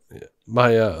that.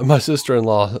 My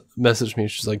sister-in-law messaged me.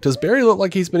 She's like, "Does Barry look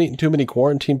like he's been eating too many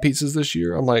quarantine pizzas this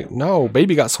year?" I'm like, "No,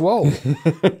 baby got swole."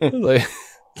 I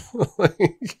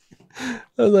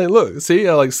was like, "Look, see,"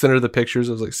 I centered the pictures.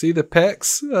 I was like, "See the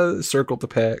pecs?" Circled the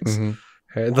pecs,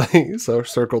 and so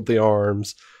circled the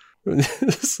arms.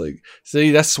 It's like,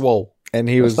 see, that's swole, And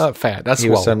that's not fat. That's he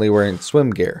swole. was suddenly wearing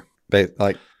swim gear. Like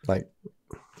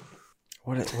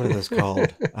what are those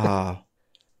called?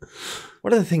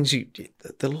 What are the things the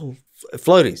little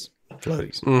floaties?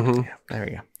 Mm-hmm. Yeah, there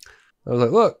we go. I was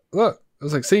like, look. I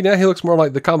was like, see, now he looks more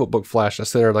like the comic book Flash. I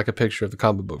sent her like a picture of the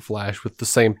comic book Flash with the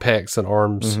same pecs and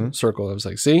arms circled. I was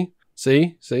like, see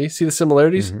the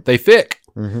similarities? They thick.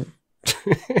 Mm-hmm.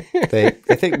 they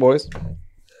thick, boys.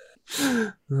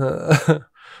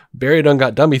 Barry done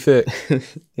got dummy thick.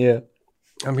 Yeah.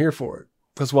 I'm here for it.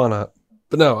 Because why not?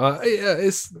 But no,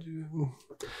 it's...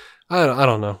 I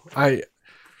don't know.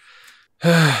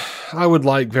 I would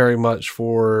like very much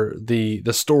for the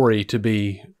story to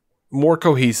be more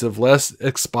cohesive, less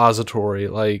expository.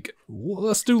 Like,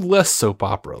 let's do less soap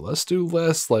opera. Let's do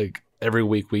less, like, every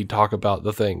week we talk about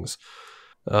the things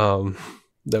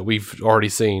that we've already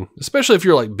seen. Especially if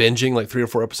you're, like, binging, like, 3 or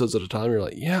 4 episodes at a time. You're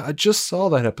like, yeah, I just saw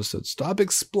that episode. Stop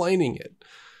explaining it.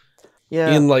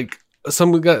 Yeah. In, like,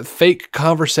 some got fake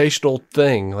conversational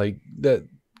thing, like, that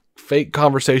fake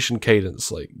conversation cadence.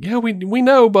 Like, yeah, we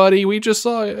know, buddy. We just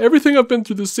saw it. Everything I've been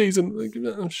through this season.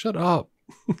 Like, shut up.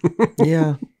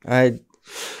 Yeah. I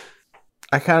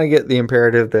kind of get the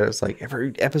imperative that it's like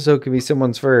every episode could be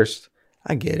someone's first.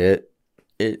 I get it.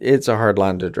 It's a hard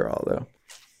line to draw, though.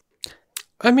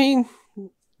 I mean,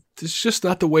 it's just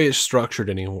not the way it's structured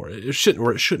anymore. It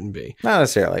shouldn't be. Not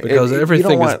necessarily. Because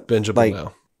everything is bingeable like,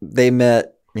 now. They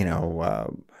met,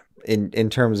 in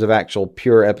terms of actual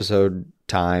pure episode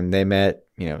time, they met,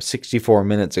 64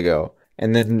 minutes ago.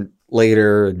 And then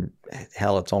later, and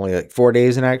hell, it's only like 4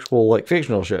 days in actual like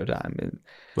fictional showtime. And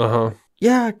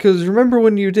yeah, because remember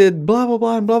when you did blah blah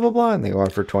blah and blah blah blah, and they go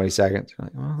on for 20 seconds. You're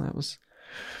like, well,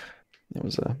 that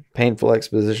was a painful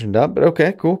exposition dump, but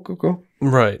okay, cool.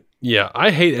 Right. Yeah,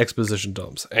 I hate exposition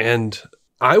dumps, and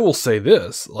I will say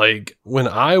this: like when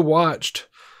I watched,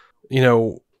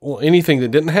 anything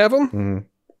that didn't have them.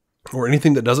 Or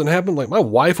anything that doesn't happen, like my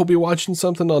wife will be watching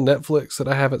something on Netflix that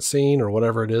I haven't seen or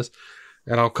whatever it is,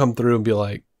 and I'll come through and be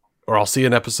like, or I'll see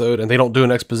an episode and they don't do an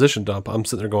exposition dump. I'm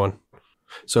sitting there going,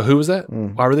 so who was that?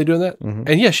 Why were they doing that?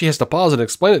 And yeah, she has to pause and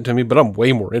explain it to me, but I'm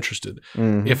way more interested.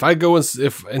 If I go and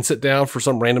sit down for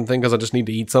some random thing because I just need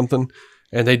to eat something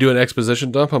and they do an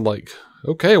exposition dump, I'm like,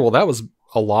 okay, well that was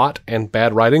a lot and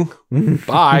bad writing.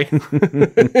 Bye.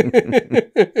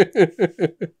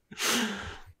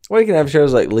 Well, you can have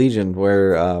shows like Legion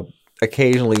where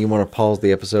occasionally you want to pause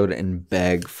the episode and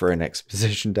beg for an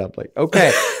exposition dump. Like,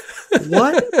 okay,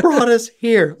 what brought us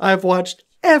here? I've watched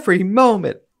every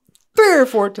moment 3 or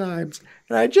 4 times,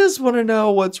 and I just want to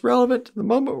know what's relevant to the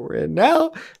moment we're in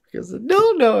now, because I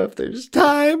don't know if there's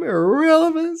time or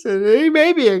relevance, and he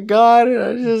may be a god, and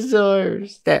I just don't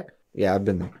understand. Yeah, I've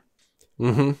been there.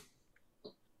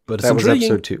 But it's that was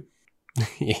intriguing. episode 2.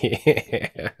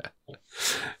 Yeah.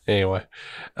 Anyway,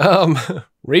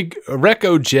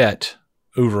 Reco Jet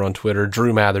over on Twitter,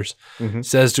 Drew Mathers,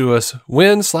 says to us,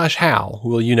 when/how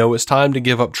will you know it's time to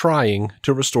give up trying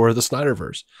to restore the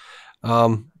Snyderverse?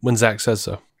 When Zach says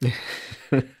so.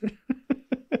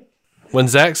 When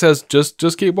Zach says,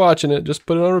 just keep watching it, just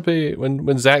put it on repeat.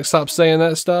 When Zach stops saying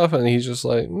that stuff and he's just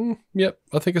like, yep,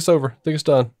 I think it's over. I think it's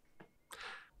done.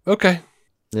 Okay.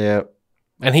 Yeah.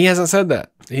 And he hasn't said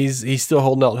that. He's still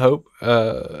holding out hope.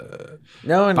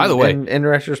 No, and by the way, in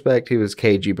retrospect, he was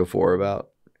cagey before about,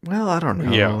 well, I don't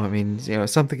know. Yeah. I mean,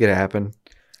 something could happen.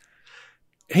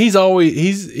 he's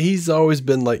always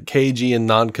been like cagey and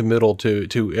non-committal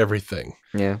to everything.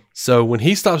 Yeah. So when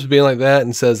he stops being like that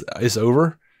and says it's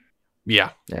over,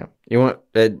 yeah. You want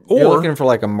you're looking for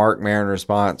like a Mark Maron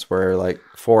response where like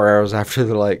 4 hours after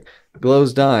they're like,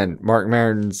 glow's done. Mark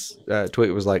Maron's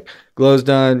tweet was like, glow's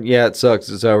done. Yeah, it sucks.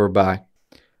 It's over. Bye.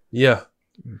 Yeah.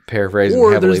 Paraphrasing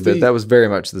Or heavily, but that was very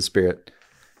much the spirit.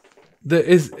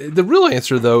 The real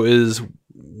answer though is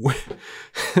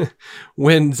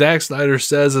when Zack Snyder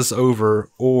says it's over,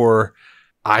 or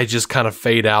I just kind of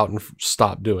fade out and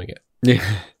stop doing it.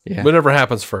 Yeah. Whatever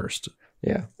happens first.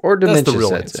 Yeah. Or dementia. That's the real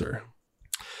sets answer.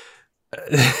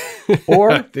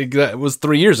 Or I think that was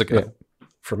 3 years ago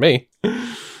for me.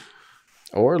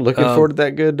 Or looking forward to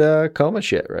that good coma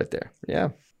shit right there. Yeah.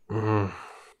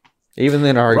 Even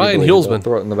then, arguably, Ryan Hulsman.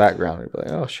 throw it in the background and be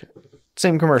like, oh shit.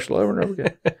 Same commercial over and over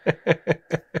again.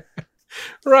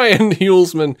 Ryan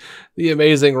Hulsman, the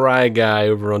amazing Rye guy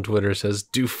over on Twitter, says,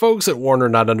 do folks at Warner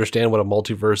not understand what a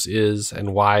multiverse is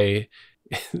and why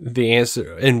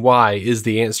is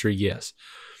the answer yes?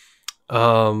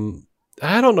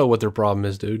 I don't know what their problem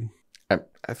is, dude.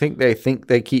 I think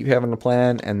they keep having a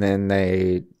plan, and then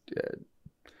it's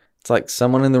like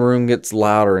someone in the room gets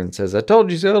louder and says, I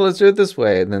told you so, let's do it this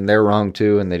way. And then they're wrong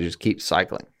too, and they just keep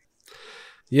cycling.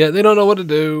 Yeah, they don't know what to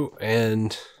do,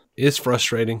 and it's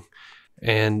frustrating.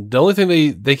 And the only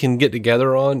thing they can get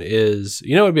together on is,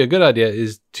 it would be a good idea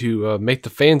is to make the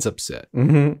fans upset.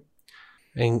 Mm-hmm.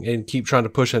 And keep trying to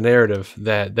push a narrative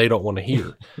that they don't want to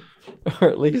hear. Or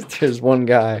at least there's one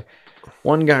guy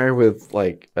with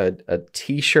like a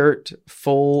t-shirt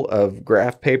full of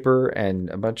graph paper and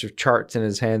a bunch of charts in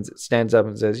his hands that stands up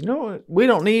and says, you know what we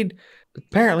don't need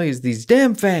apparently is these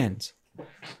damn fans.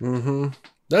 Mm-hmm.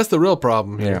 That's the real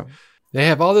problem here. Yeah. They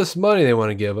have all this money they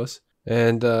want to give us,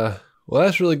 and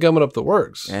that's really gumming up the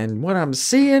works. And what I'm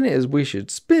seeing is we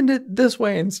should spend it this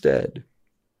way instead.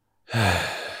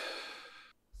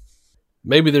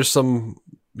 Maybe there's some,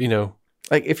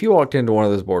 like if you walked into one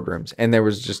of those boardrooms and there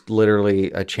was just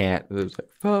literally a chant that was like,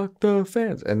 fuck the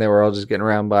fans. And they were all just getting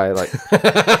around by like,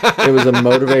 it was a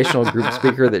motivational group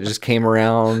speaker that just came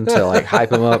around to like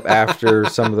hype them up after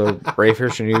some of the Ray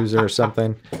Fisher news or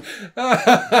something. It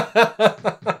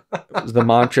was the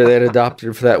mantra they had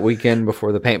adopted for that weekend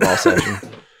before the paintball session.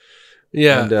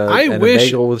 Yeah. And, I and wish. A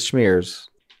bagel with schmears.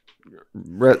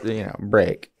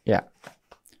 Break. Yeah.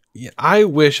 Yeah, I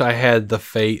wish I had the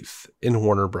faith in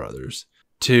Warner Brothers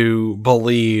to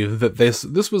believe that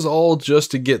this was all just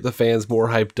to get the fans more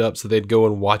hyped up so they'd go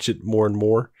and watch it more and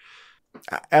more.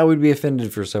 I would be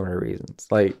offended for so many reasons.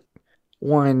 Like,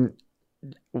 one,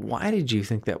 why did you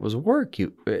think that was work?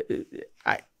 The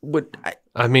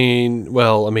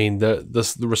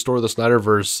Restore the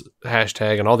Snyderverse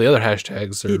hashtag and all the other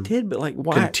hashtags are it did, but like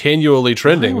why continually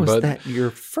trending. Why was that your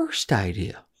first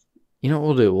idea? You know what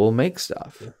we'll do? We'll make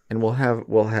stuff, and we'll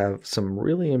have some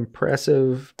really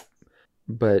impressive,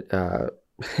 but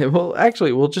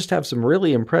we'll just have some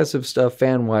really impressive stuff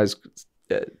fan-wise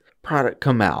product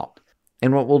come out.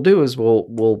 And what we'll do is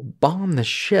we'll bomb the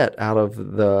shit out of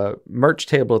the merch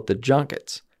table at the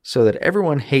junkets so that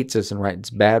everyone hates us and writes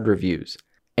bad reviews.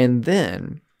 And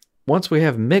then once we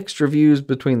have mixed reviews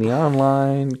between the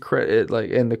online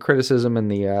and the criticism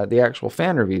and the actual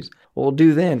fan reviews, what we'll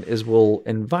do then is we'll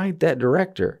invite that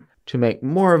director to make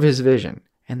more of his vision,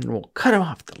 and then we'll cut him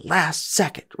off at the last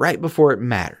second, right before it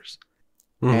matters.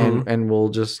 Mm-hmm. And we'll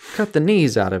just cut the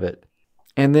knees out of it.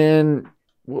 And then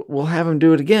we'll have him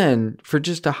do it again for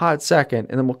just a hot second,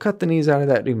 and then we'll cut the knees out of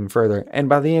that even further. And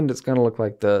by the end, it's going to look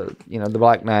like the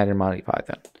Black Knight and Monty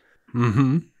Python.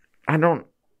 Mm-hmm.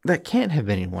 That can't have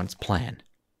been anyone's plan.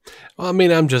 Well, I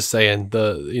mean, I'm just saying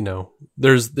there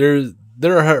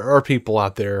are people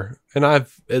out there, and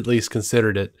I've at least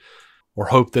considered it or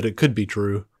hoped that it could be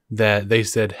true, that they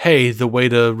said, hey, the way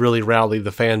to really rally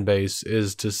the fan base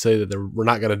is to say that we're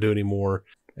not going to do anymore.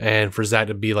 And for Zach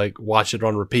to be like, watch it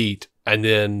on repeat, and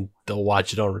then they'll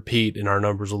watch it on repeat and our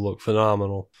numbers will look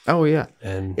phenomenal. Oh, yeah.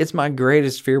 And it's my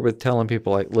greatest fear with telling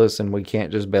people like, listen, we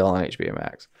can't just bail on HBO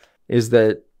Max, is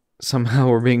that somehow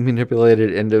we're being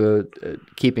manipulated into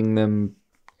keeping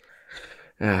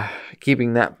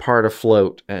that part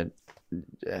afloat and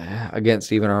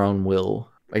against even our own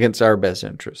will, against our best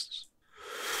interests.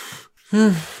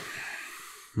 I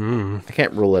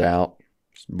can't rule it out.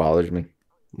 It just bothers me.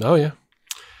 Oh, yeah.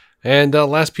 And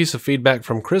last piece of feedback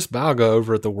from Chris Balga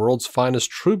over at the World's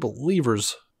Finest True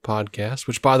Believers podcast,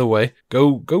 which, by the way,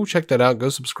 go check that out. Go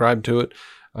subscribe to it.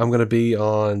 I'm going to be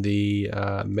on the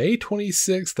May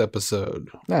 26th episode.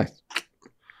 Nice.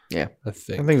 Yeah. I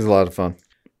think it's a lot of fun.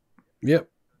 Yep.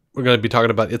 We're going to be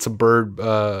talking about It's a Bird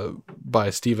by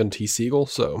Stephen T. Siegel.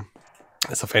 So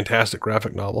It's a fantastic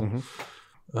graphic novel.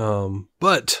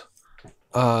 But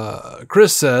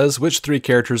Chris says, which 3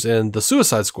 characters in the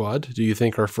Suicide Squad do you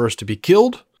think are first to be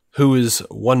killed? Who is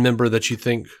one member that you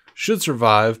think should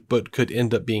survive but could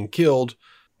end up being killed?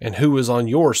 And who is on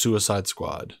your Suicide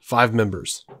Squad? 5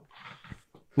 members.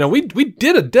 Now, we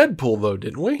did a Deadpool, though,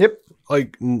 didn't we? Yep.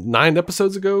 Like 9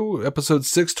 episodes ago, episode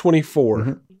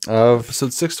 624. Of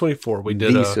Episode 624, we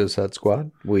did the Suicide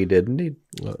Squad. We did indeed.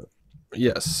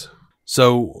 Yes.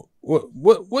 So,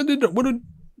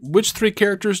 which 3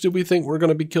 characters did we think were going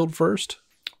to be killed first?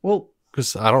 Well,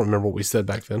 Because I don't remember what we said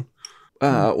back then.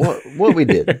 what we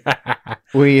did,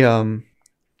 we all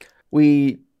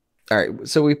right.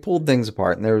 So we pulled things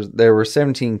apart, and there were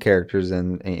 17 characters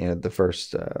in the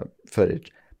first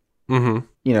footage. Mm-hmm.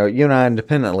 You and I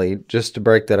independently, just to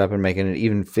break that up and make it an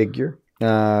even figure,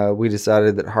 we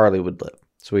decided that Harley would live,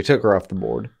 so we took her off the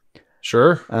board.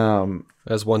 Sure.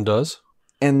 As one does.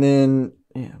 And then,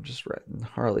 I'm just writing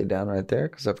Harley down right there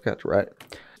because I forgot to write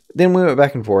it. Then we went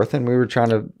back and forth, and we were trying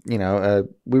to,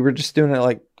 we were just doing it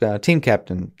like team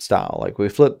captain style. Like we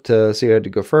flipped to see who had to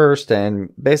go first, and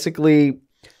basically,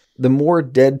 the more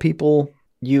dead people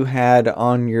you had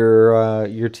on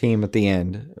your team at the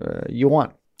end, you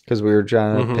won, because we were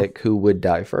trying to pick who would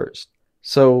die first.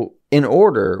 So in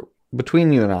order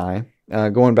between you and I,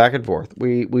 going back and forth,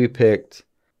 we picked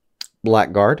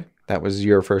Blackguard. That was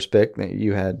your first pick. That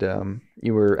you had.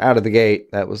 You were out of the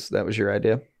gate. That was your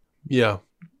idea. Yeah.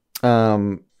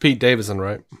 Pete Davidson,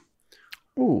 right?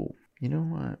 Ooh, you know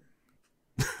what?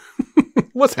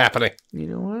 What's happening? You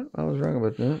know what? I was wrong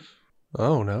about that.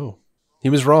 Oh, no. He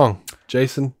was wrong.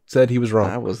 Jason said he was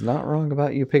wrong. I was not wrong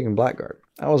about you picking Blackguard.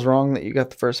 I was wrong that you got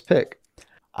the first pick.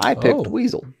 I picked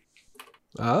Weasel.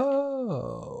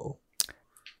 Oh.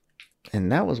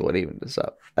 And that was what evened us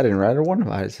up. I didn't write a 1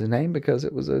 by his name because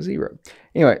it was a 0.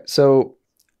 Anyway, so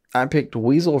I picked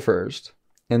Weasel first.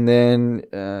 And then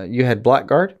you had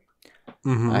Blackguard.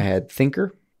 Mm-hmm. I had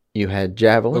Thinker. You had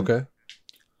Javelin. Okay.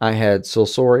 I had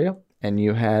Sulsoria. And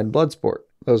you had Bloodsport.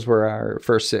 Those were our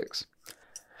first 6.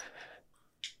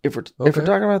 If we're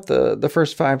talking about the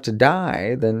first 5 to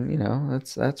die, then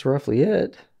that's roughly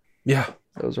it. Yeah.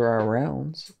 Those are our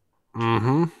rounds.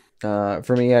 Mm-hmm.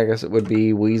 For me, I guess it would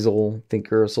be Weasel,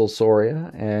 Thinker,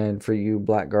 Sulsoria, and for you,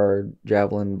 Blackguard,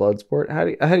 Javelin, Bloodsport. How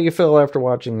do you feel after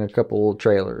watching a couple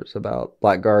trailers about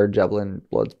Blackguard, Javelin,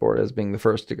 Bloodsport as being the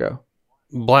first to go?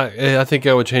 I think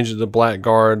I would change it to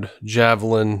Blackguard,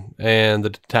 Javelin, and the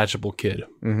Detachable Kid.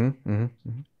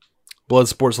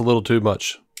 Bloodsport's a little too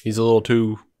much. He's a little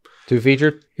too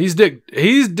featured. He's dick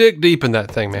deep in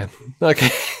that thing, man. Okay.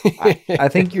 I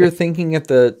think you're thinking at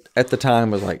the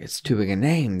time was like, it's too big a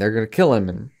name. They're gonna kill him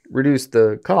and reduce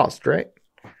the cost, right?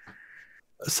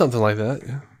 Something like that.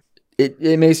 Yeah.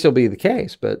 It may still be the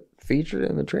case, but featured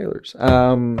in the trailers.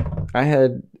 I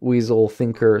had Weasel,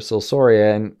 Thinker,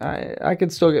 Sulsoria, and I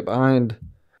could still get behind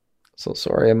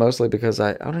Sulsoria mostly because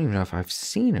I don't even know if I've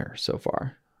seen her so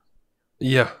far.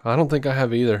 Yeah, I don't think I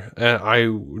have either. And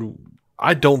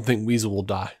I don't think Weasel will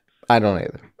die. I don't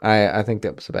either. I think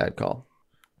that was a bad call.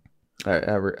 I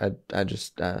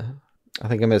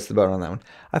think I missed the boat on that one.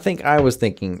 I think I was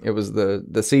thinking it was the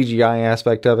CGI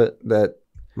aspect of it that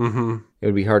it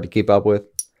would be hard to keep up with.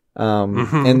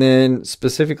 And then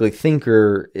specifically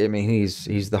Thinker, I mean,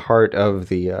 he's the heart of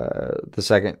the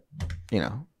second,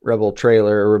 Rebel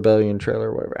trailer or Rebellion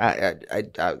trailer, or whatever. I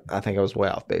think I was way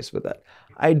off base with that.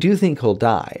 I do think he'll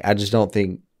die. I just don't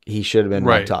think he should have been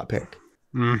my top pick.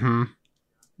 Mm-hmm.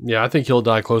 Yeah, I think he'll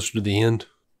die closer to the end.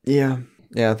 Yeah,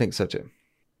 I think so too.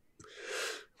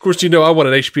 Of course, I want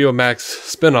an HBO Max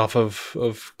spinoff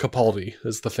of Capaldi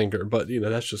as the Thinker, but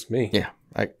that's just me. Yeah,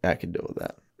 I could deal with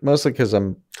that. Mostly because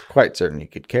I'm quite certain he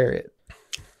could carry it.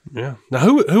 Yeah. Now,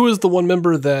 who is the one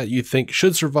member that you think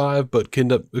should survive but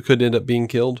could end up being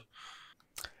killed?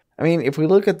 I mean, if we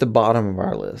look at the bottom of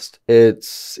our list, it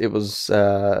was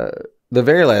the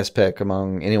very last pick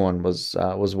among anyone was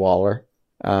Waller.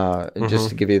 Just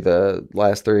to give you the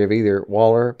last 3 of either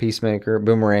Waller, Peacemaker,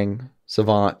 Boomerang,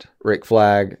 Savant, Rick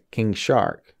Flag, King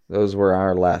Shark. Those were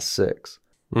our last 6.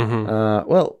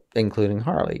 Well, including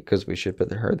Harley, because we should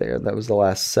put her there. That was the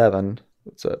last 7.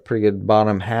 It's a pretty good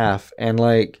bottom half. And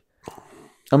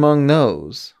among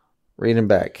those, reading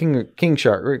back, King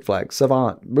Shark, Rick Flag,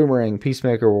 Savant, Boomerang,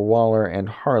 Peacemaker, Waller, and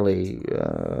Harley.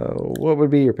 What would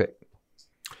be your pick?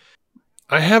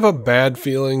 I have a bad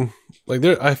feeling.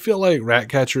 I feel like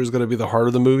Ratcatcher is going to be the heart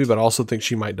of the movie, but I also think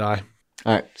she might die.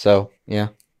 All right, so yeah,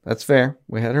 that's fair.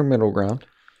 We had her middle ground,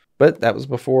 but that was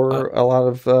before a lot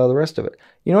of the rest of it.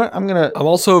 You know what? I'm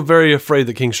also very afraid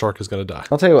that King Shark is going to die.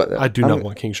 I'll tell you what. I do not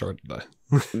want King Shark to die.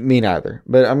 Me neither.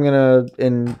 But I'm gonna,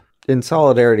 in in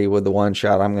solidarity with the one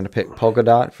shot, I'm going to pick Polka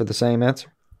Dot for the same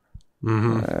answer.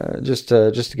 Just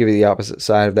to give you the opposite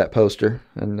side of that poster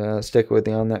and stick with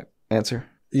you on that answer.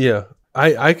 Yeah,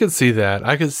 I could see that.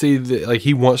 I could see that, like,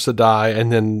 he wants to die,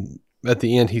 and then at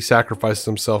the end he sacrifices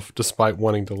himself despite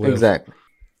wanting to live. Exactly.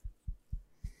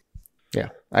 Yeah,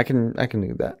 I can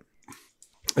do that.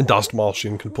 And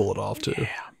Dostmalchian can pull it off too. Yeah,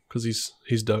 because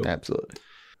he's dope. Absolutely.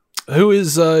 Who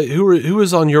is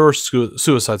on your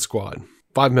Suicide Squad?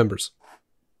 5 members.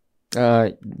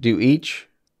 Do each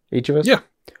of us? Yeah.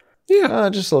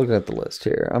 Just looking at the list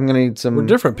here. I'm gonna need some. We're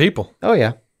different people. Oh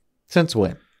yeah. Since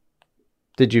when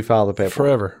did you file the paper?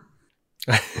 Forever.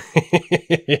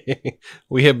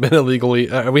 We have been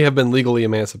legally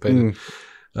emancipated.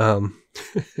 Remember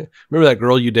that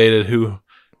girl you dated who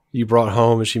you brought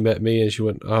home and she met me and she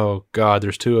went, "Oh God,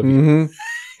 there's 2 of you."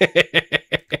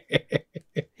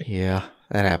 Yeah,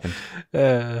 that happened.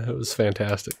 It was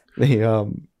fantastic.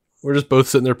 We're just both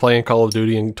sitting there playing Call of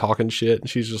Duty and talking shit, and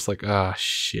she's just like, "Ah,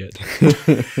 shit."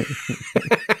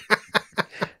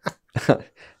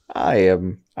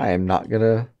 I'm not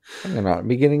gonna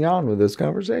be getting on with this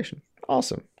conversation.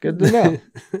 Awesome, good to know.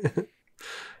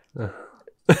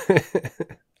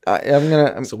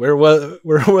 So where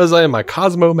was I in my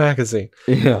Cosmo magazine?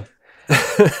 Yeah.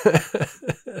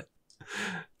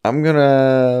 I'm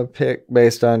gonna pick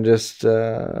based on just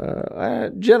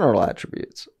general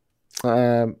attributes.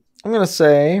 I'm gonna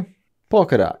say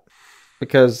Polka Dot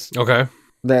because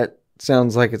that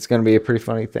sounds like it's gonna be a pretty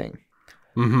funny thing.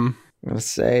 I'm gonna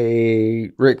say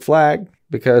Rick Flag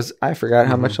because I forgot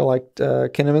how much I liked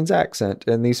Kinnaman's accent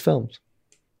in these films.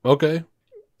 Okay.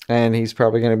 And he's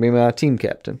probably going to be my team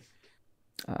captain.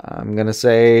 I'm going to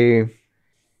say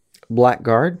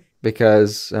Blackguard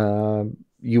because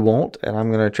you won't, and I'm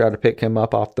going to try to pick him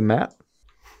up off the map.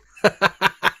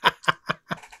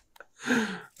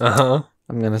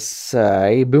 I'm going to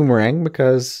say Boomerang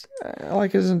because I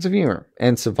like his sense of humor,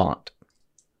 and Savant.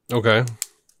 Okay.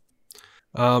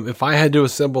 If I had to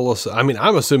assemble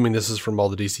I'm assuming this is from all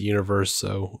the DC universe,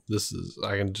 so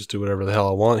I can just do whatever the hell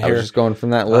I want here. I was just going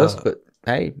from that list, but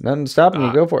hey, nothing stopping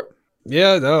you. Go for it.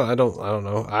 Yeah, no, I don't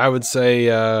know. I would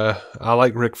say I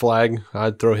like Rick Flag.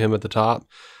 I'd throw him at the top.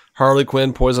 Harley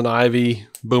Quinn, Poison Ivy,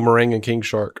 Boomerang, and King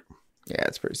Shark. Yeah,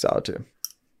 it's pretty solid too.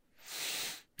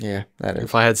 Yeah, that is.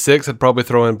 If I had 6, I'd probably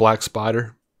throw in Black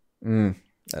Spider.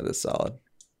 That is solid.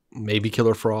 Maybe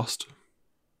Killer Frost.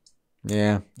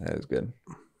 Yeah, that is good.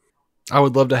 I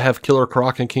would love to have Killer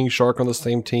Croc and King Shark on the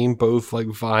same team, both like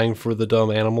vying for the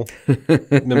dumb animal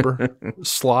member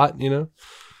slot, you know?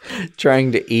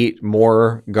 Trying to eat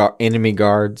more enemy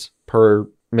guards per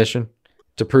mission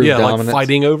to prove dominance. Like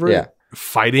fighting over it. Yeah.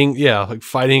 Fighting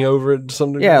over it to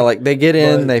some degree. Yeah, like they get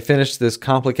in, they finish this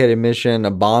complicated mission,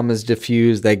 a bomb is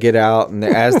diffused, they get out, and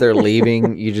as they're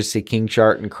leaving, you just see King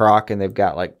Shark and Croc, and they've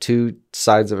got like 2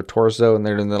 sides of a torso, and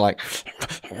they're like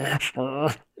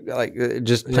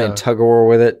just playing tug of war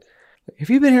with it. Have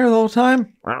you been here the whole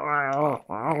time?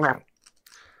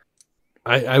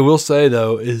 I will say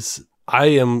though,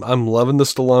 I'm loving the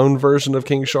Stallone version of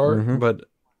King Shark, but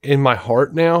in my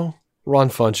heart now, Ron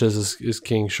Funches is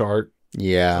King Shark.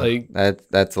 Yeah, like,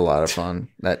 that's a lot of fun.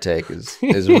 That take is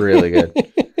really good.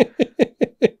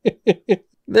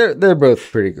 They're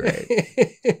both pretty great.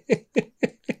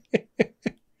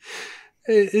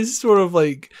 It's sort of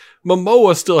like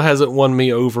Momoa still hasn't won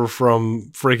me over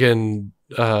from friggin'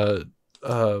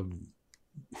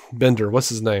 Bender. What's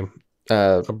his name?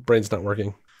 My brain's not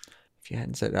working. If you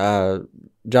hadn't said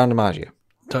John DiMaggio.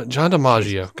 John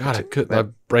DiMaggio. God, my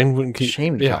brain wouldn't keep.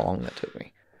 Ashamed how long that took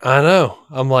me. I know.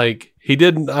 I'm like, he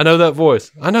didn't. I know that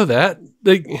voice. I know that.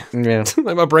 Like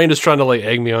my brain is trying to like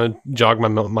egg me on, jog my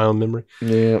own memory.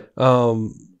 Yeah.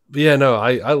 But yeah, no,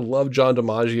 I love John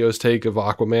DiMaggio's take of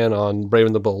Aquaman on Brave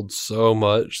and the Bold so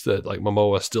much that like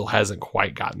Momoa still hasn't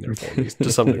quite gotten there for me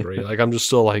to some degree. Like I'm just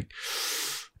still like,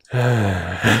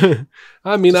 I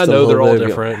mean, I know they're all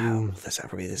different. Will this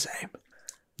ever be the same?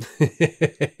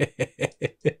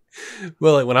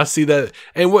 Well, like when I see that,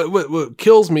 and what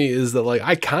kills me is that like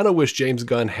I kind of wish James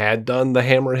Gunn had done the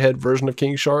Hammerhead version of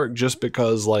King Shark, just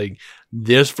because like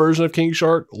this version of King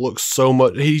Shark looks so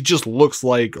much. He just looks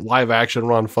like live action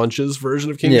Ron Funches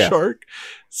version of King Shark.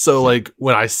 So like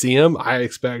when I see him, I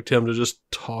expect him to just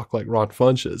talk like Ron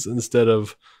Funches instead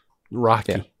of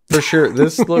Rocky. Yeah, for sure.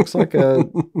 This looks like a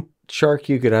shark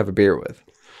you could have a beer with.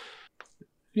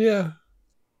 Yeah.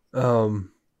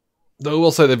 Though I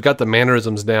will say they've got the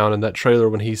mannerisms down in that trailer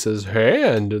when he says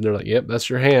hand, and they're like, "Yep,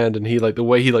 that's your hand." And he like the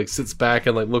way he like sits back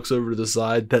and like looks over to the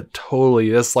side.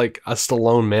 That's like a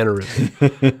Stallone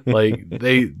mannerism. Like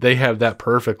they have that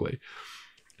perfectly.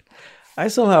 I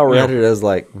somehow read it as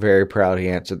like very proud he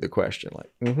answered the question.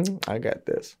 Like, I got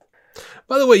this.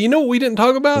 By the way, you know what we didn't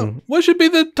talk about? What should be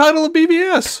the title of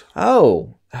BVS?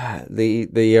 Oh, the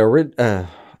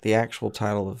actual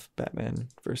title of Batman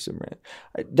vs Superman.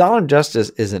 Dawn of Justice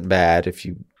isn't bad if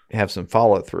you have some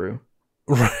follow through.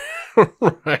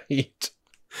 Right.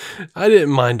 I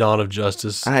didn't mind Dawn of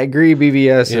Justice. I agree.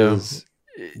 BVS is.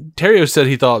 Terrio said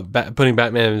he thought putting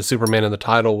Batman and Superman in the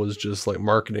title was just like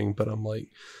marketing, but I'm like,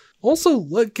 also,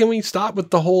 can we stop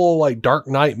with the whole like Dark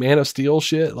Knight, Man of Steel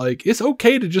shit? Like, it's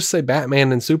okay to just say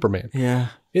Batman and Superman. Yeah,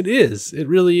 it is. It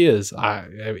really is.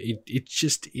 It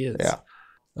just is. Yeah.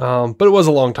 But it was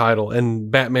a long title, and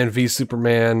Batman v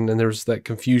Superman, and there's that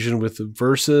confusion with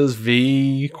versus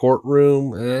v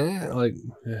courtroom.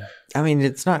 I mean,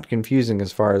 it's not confusing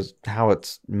as far as how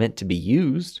it's meant to be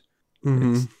used.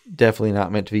 It's definitely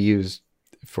not meant to be used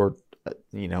for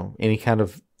any kind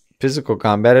of physical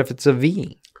combat if it's a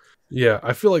V. Yeah,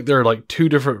 I feel like there are like two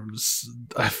different.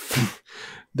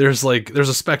 There's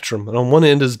a spectrum, and on one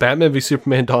end is Batman v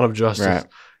Superman: Dawn of Justice. Right.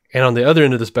 And on the other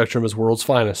end of the spectrum is World's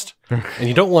Finest. And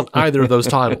you don't want either of those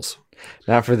titles.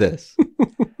 Not for this.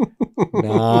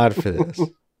 Not for this.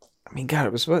 I mean, God,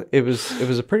 it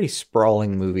was a pretty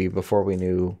sprawling movie before we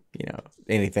knew,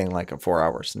 anything like a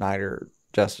 4-hour Snyder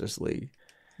Justice League.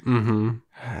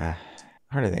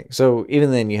 Hard to think. So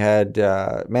even then you had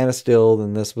Man of Steel,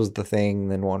 then this was the Thing,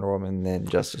 then Wonder Woman, then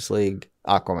Justice League,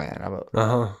 Aquaman.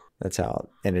 That's how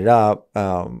it ended up.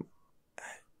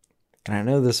 And I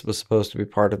know this was supposed to be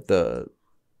part of the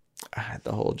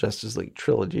whole Justice League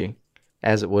trilogy,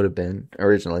 as it would have been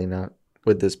originally, not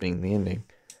with this being the ending.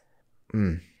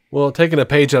 Well, taking a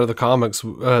page out of the comics,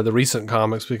 the recent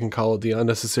comics, we can call it the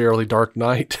Unnecessarily Dark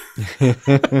Knight.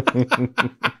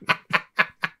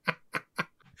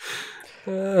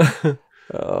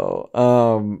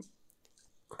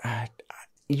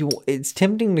 It's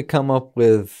tempting to come up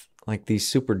with like these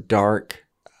super dark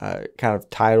kind of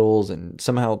titles and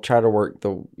somehow try to work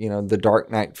the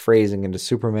Dark Knight phrasing into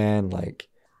Superman, like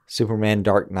Superman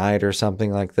Dark Knight or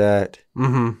something like that.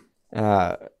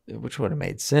 Which would have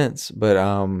made sense, but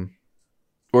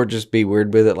or just be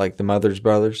weird with it, like the Mother's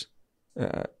Brothers.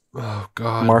 Oh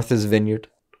God, Martha's Vineyard.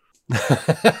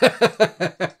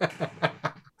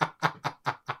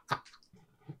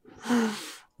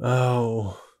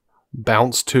 Oh,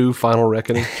 Bounce 2, Final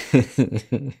Reckoning.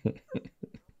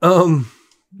 No,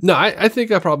 I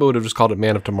think I probably would have just called it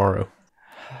Man of Tomorrow.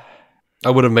 I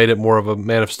would have made it more of a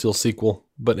Man of Steel sequel,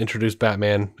 but introduced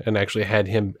Batman and actually had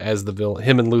him as the villain,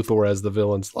 him and Luthor as the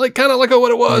villains, like kind of like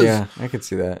what it was. Yeah, I could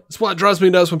see that. That's why it drives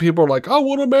me nuts when people are like, "I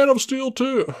want a Man of Steel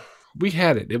too." We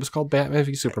had it. It was called Batman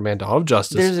v Superman: Dawn of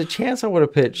Justice. There's a chance I would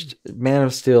have pitched Man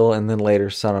of Steel and then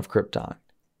later Son of Krypton.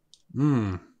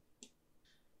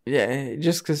 Yeah,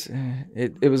 just because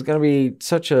it was going to be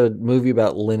such a movie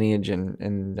about lineage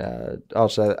and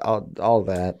also all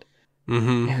that.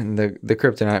 And the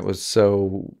Kryptonite was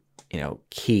so,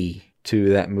 key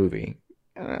to that movie.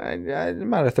 I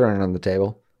might have thrown it on the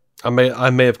table. I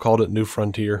may have called it New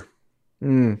Frontier.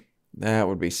 That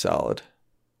would be solid.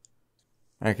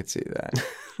 I could see that.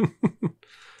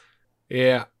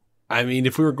 Yeah. I mean,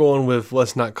 if we were going with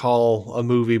let's not call a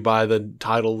movie by the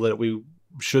title that we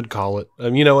should call it.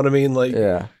 You know what I mean? Like,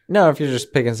 yeah. No, if you're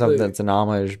just picking something that's an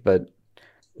homage but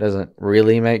doesn't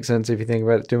really make sense if you think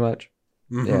about it too much.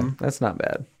 Yeah, that's not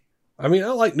bad. I mean, I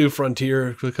like New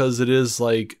Frontier because it is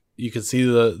like you can see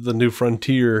the new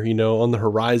frontier, on the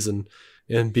horizon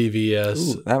in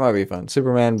BVS. Ooh, that might be fun.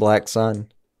 Superman, Black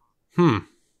Sun.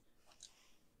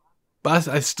 But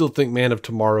I still think Man of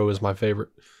Tomorrow is my favorite.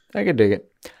 I could dig it.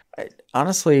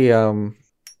 Honestly,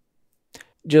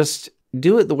 just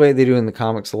do it the way they do in the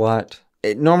comics a lot.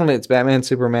 Normally it's Batman,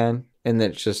 Superman, and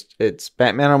it's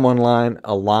Batman on one line,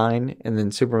 a line, and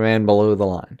then Superman below the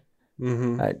line.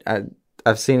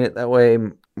 I've seen it that way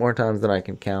more times than I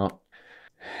can count.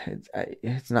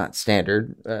 It's not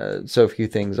standard, so few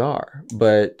things are.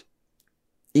 But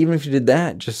even if you did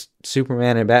that, just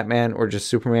Superman and Batman, or just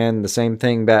Superman, the same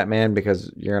thing, Batman,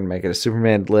 because you're going to make it a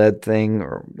Superman-led thing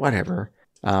or whatever.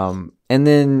 And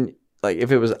then, like,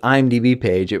 if it was IMDb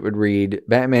page, it would read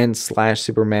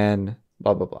Batman/Superman,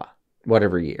 blah, blah, blah,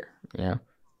 whatever year,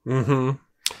 Or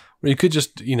you could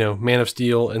just, Man of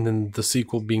Steel, and then the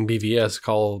sequel being BVS,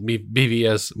 call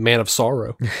BVS Man of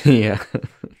Sorrow. Yeah.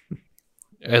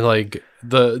 And like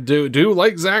do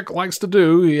like Zach likes to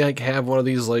do, you like have one of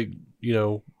these like,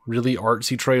 really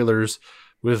artsy trailers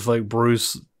with like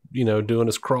Bruce, doing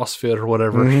his CrossFit or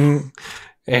whatever.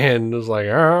 And it's like,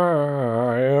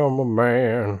 I am a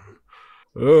man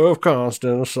of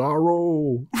constant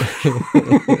sorrow.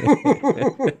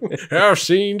 I've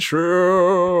seen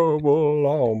trouble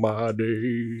all my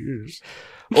days.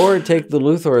 Or take the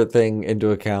Luthor thing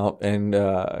into account, and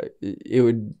it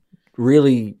would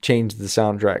really change the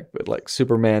soundtrack. But like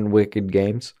Superman Wicked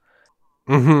Games,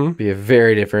 be a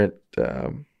very different.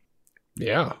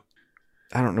 Yeah.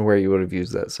 I don't know where you would have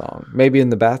used that song. Maybe in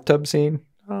the bathtub scene.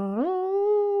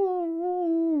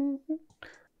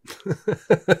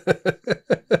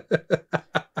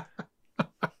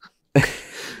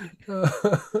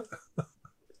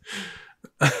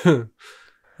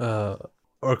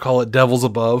 Or call it Devils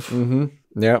Above.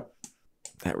 Yep.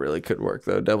 That really could work,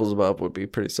 though. Devils Above would be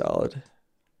pretty solid.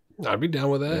 I'd be down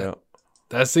with that. Yep.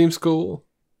 That seems cool.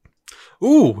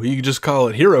 Ooh, you could just call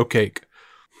it Hero Cake.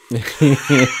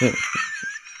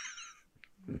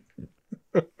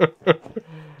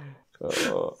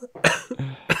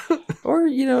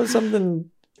 Or, something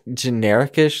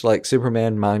generic-ish like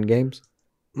Superman Mind Games.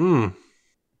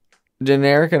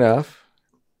 Generic enough.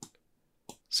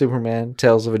 Superman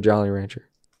Tales of a Jolly Rancher.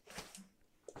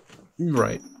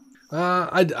 Right.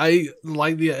 I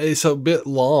like it's a bit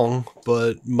long,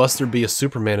 but Must There Be a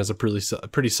Superman is a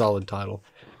pretty solid title.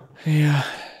 Yeah.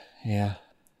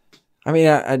 I mean,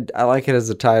 I like it as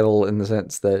a title in the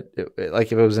sense that,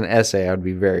 if it was an essay, I would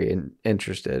be very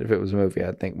interested. If it was a movie,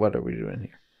 I'd think, what are we doing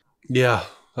here? Yeah,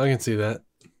 I can see that.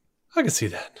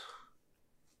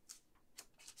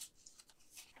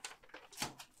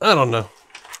 I don't know.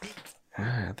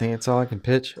 I think that's all I can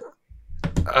pitch.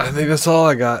 I think that's all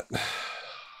I got.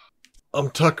 I'm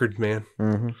tuckered, man.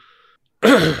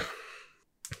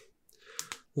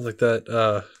 Like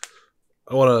that.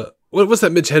 I want to. What's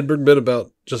that Mitch Hedberg bit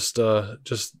about? Just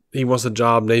he wants a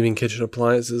job naming kitchen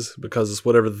appliances because it's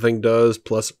whatever the thing does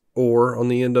plus or on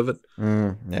the end of it.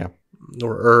 Yeah.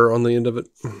 Or on the end of it.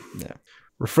 Yeah.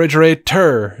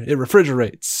 Refrigerator. It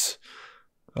refrigerates.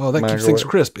 Oh, that keeps things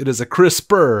crisp. It is a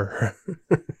crisper.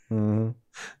 Well,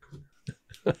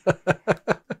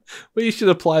 you should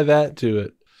apply that to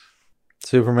it.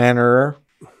 Superman-er.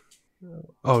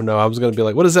 Oh no, I was going to be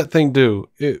like, what does that thing do?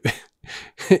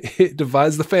 It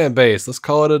divides the fan base. Let's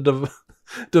call it a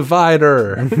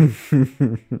divider.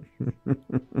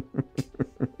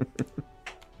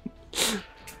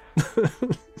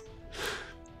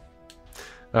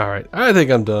 All right, I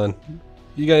think I'm done.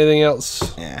 You got anything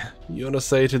else? Yeah. You want to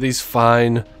say to these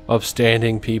fine,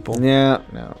 upstanding people? Yeah,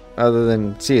 no. Other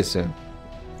than see you soon.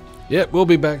 Yep, we'll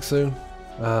be back soon.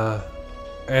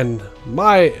 And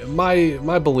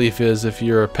my belief is if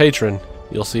you're a patron,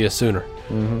 you'll see us sooner.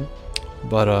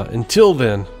 But until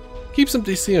then, keep some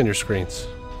DC on your screens.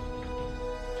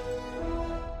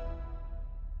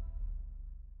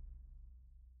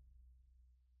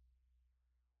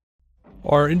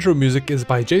 Our intro music is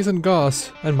by Jason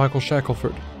Goss and Michael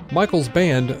Shackelford. Michael's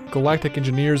band, Galactic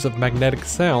Engineers of Magnetic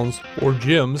Sounds, or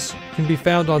GEMS, can be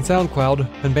found on SoundCloud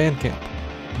and Bandcamp.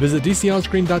 Visit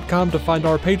DCOnScreen.com to find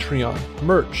our Patreon,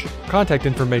 merch, contact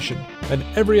information, and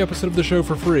every episode of the show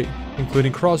for free,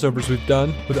 including crossovers we've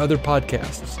done with other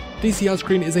podcasts. DC On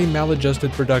Screen is a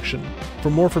maladjusted production. For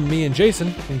more from me and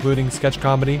Jason, including sketch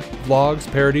comedy, vlogs,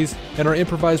 parodies, and our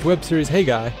improvised web series Hey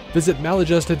Guy, visit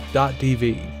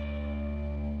maladjusted.tv.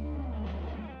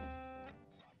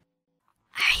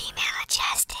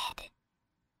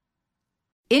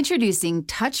 Introducing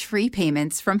touch-free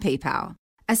payments from PayPal,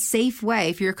 a safe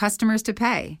way for your customers to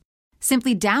pay.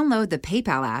 Simply download the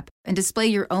PayPal app and display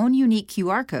your own unique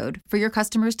QR code for your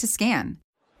customers to scan.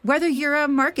 Whether you're a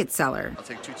market seller, I'll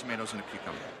take 2 tomatoes and a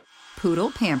cucumber,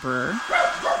 poodle pamperer,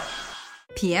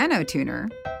 piano tuner,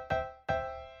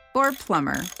 or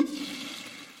plumber,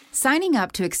 signing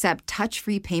up to accept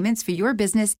touch-free payments for your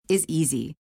business is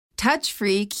easy.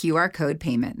 Touch-free QR code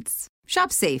payments.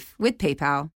 Shop safe with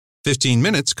PayPal. 15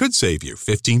 minutes could save you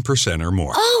 15% or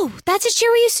more. Oh, that's a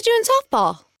cheer we used to do in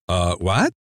softball.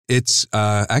 What? It's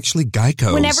actually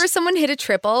Geico's. Whenever someone hit a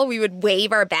triple, we would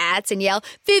wave our bats and yell,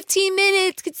 15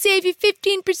 minutes could save you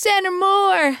 15% or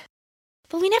more.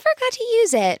 But we never got to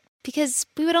use it because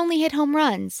we would only hit home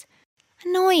runs.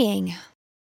 Annoying.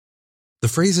 The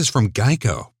phrase is from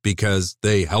Geico because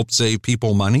they help save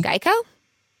people money. Geico?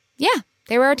 Yeah,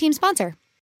 they were our team sponsor.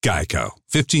 Geico.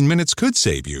 15 minutes could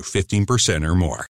save you 15% or more.